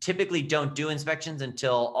 We typically don't do inspections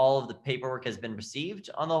until all of the paperwork has been received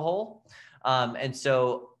on the whole. And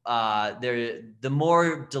so the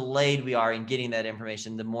more delayed we are in getting that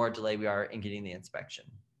information, the more delayed we are in getting the inspection.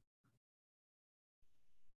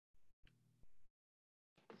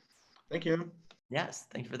 Thank you. Yes,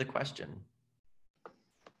 thank you for the question.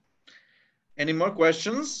 Any more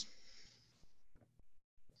questions?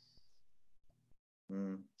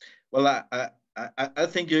 Well, I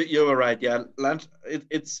think you were right. Yeah, lunch.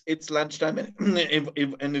 It's lunchtime, and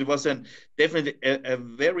it was definitely a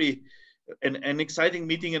very an exciting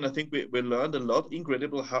meeting, and I think we learned a lot.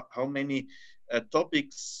 Incredible how many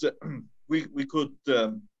topics we could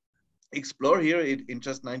explore here in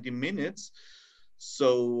just 90 minutes.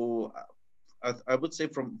 So I would say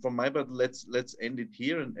from my part, let's end it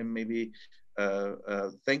here, and maybe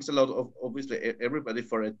thanks a lot of obviously everybody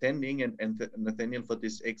for attending, and Nathaniel for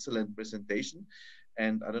this excellent presentation.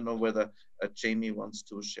 And I don't know whether Jamie wants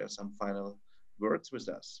to share some final words with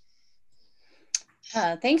us.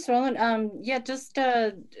 Thanks, Roland. Yeah, just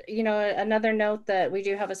another note that we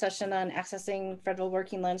do have a session on accessing federal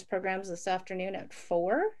working lands programs this afternoon at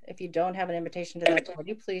 4. If you don't have an invitation to that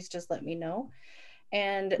party, please just let me know.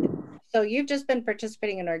 And so you've just been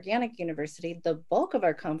participating in Organic University. The bulk of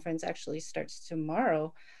our conference actually starts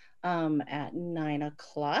tomorrow at 9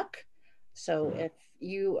 o'clock. So if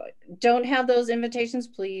you don't have those invitations,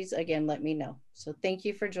 please, again, let me know. So thank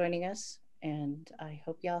you for joining us, and I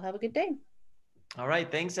hope y'all have a good day. All right,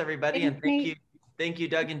 thanks everybody, and thank you,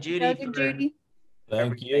 Doug and Judy. Doug and Judy.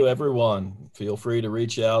 Thank you, everyone. Feel free to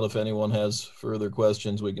reach out if anyone has further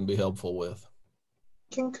questions we can be helpful with.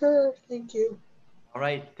 Concur. Thank you. All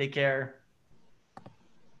right, take care.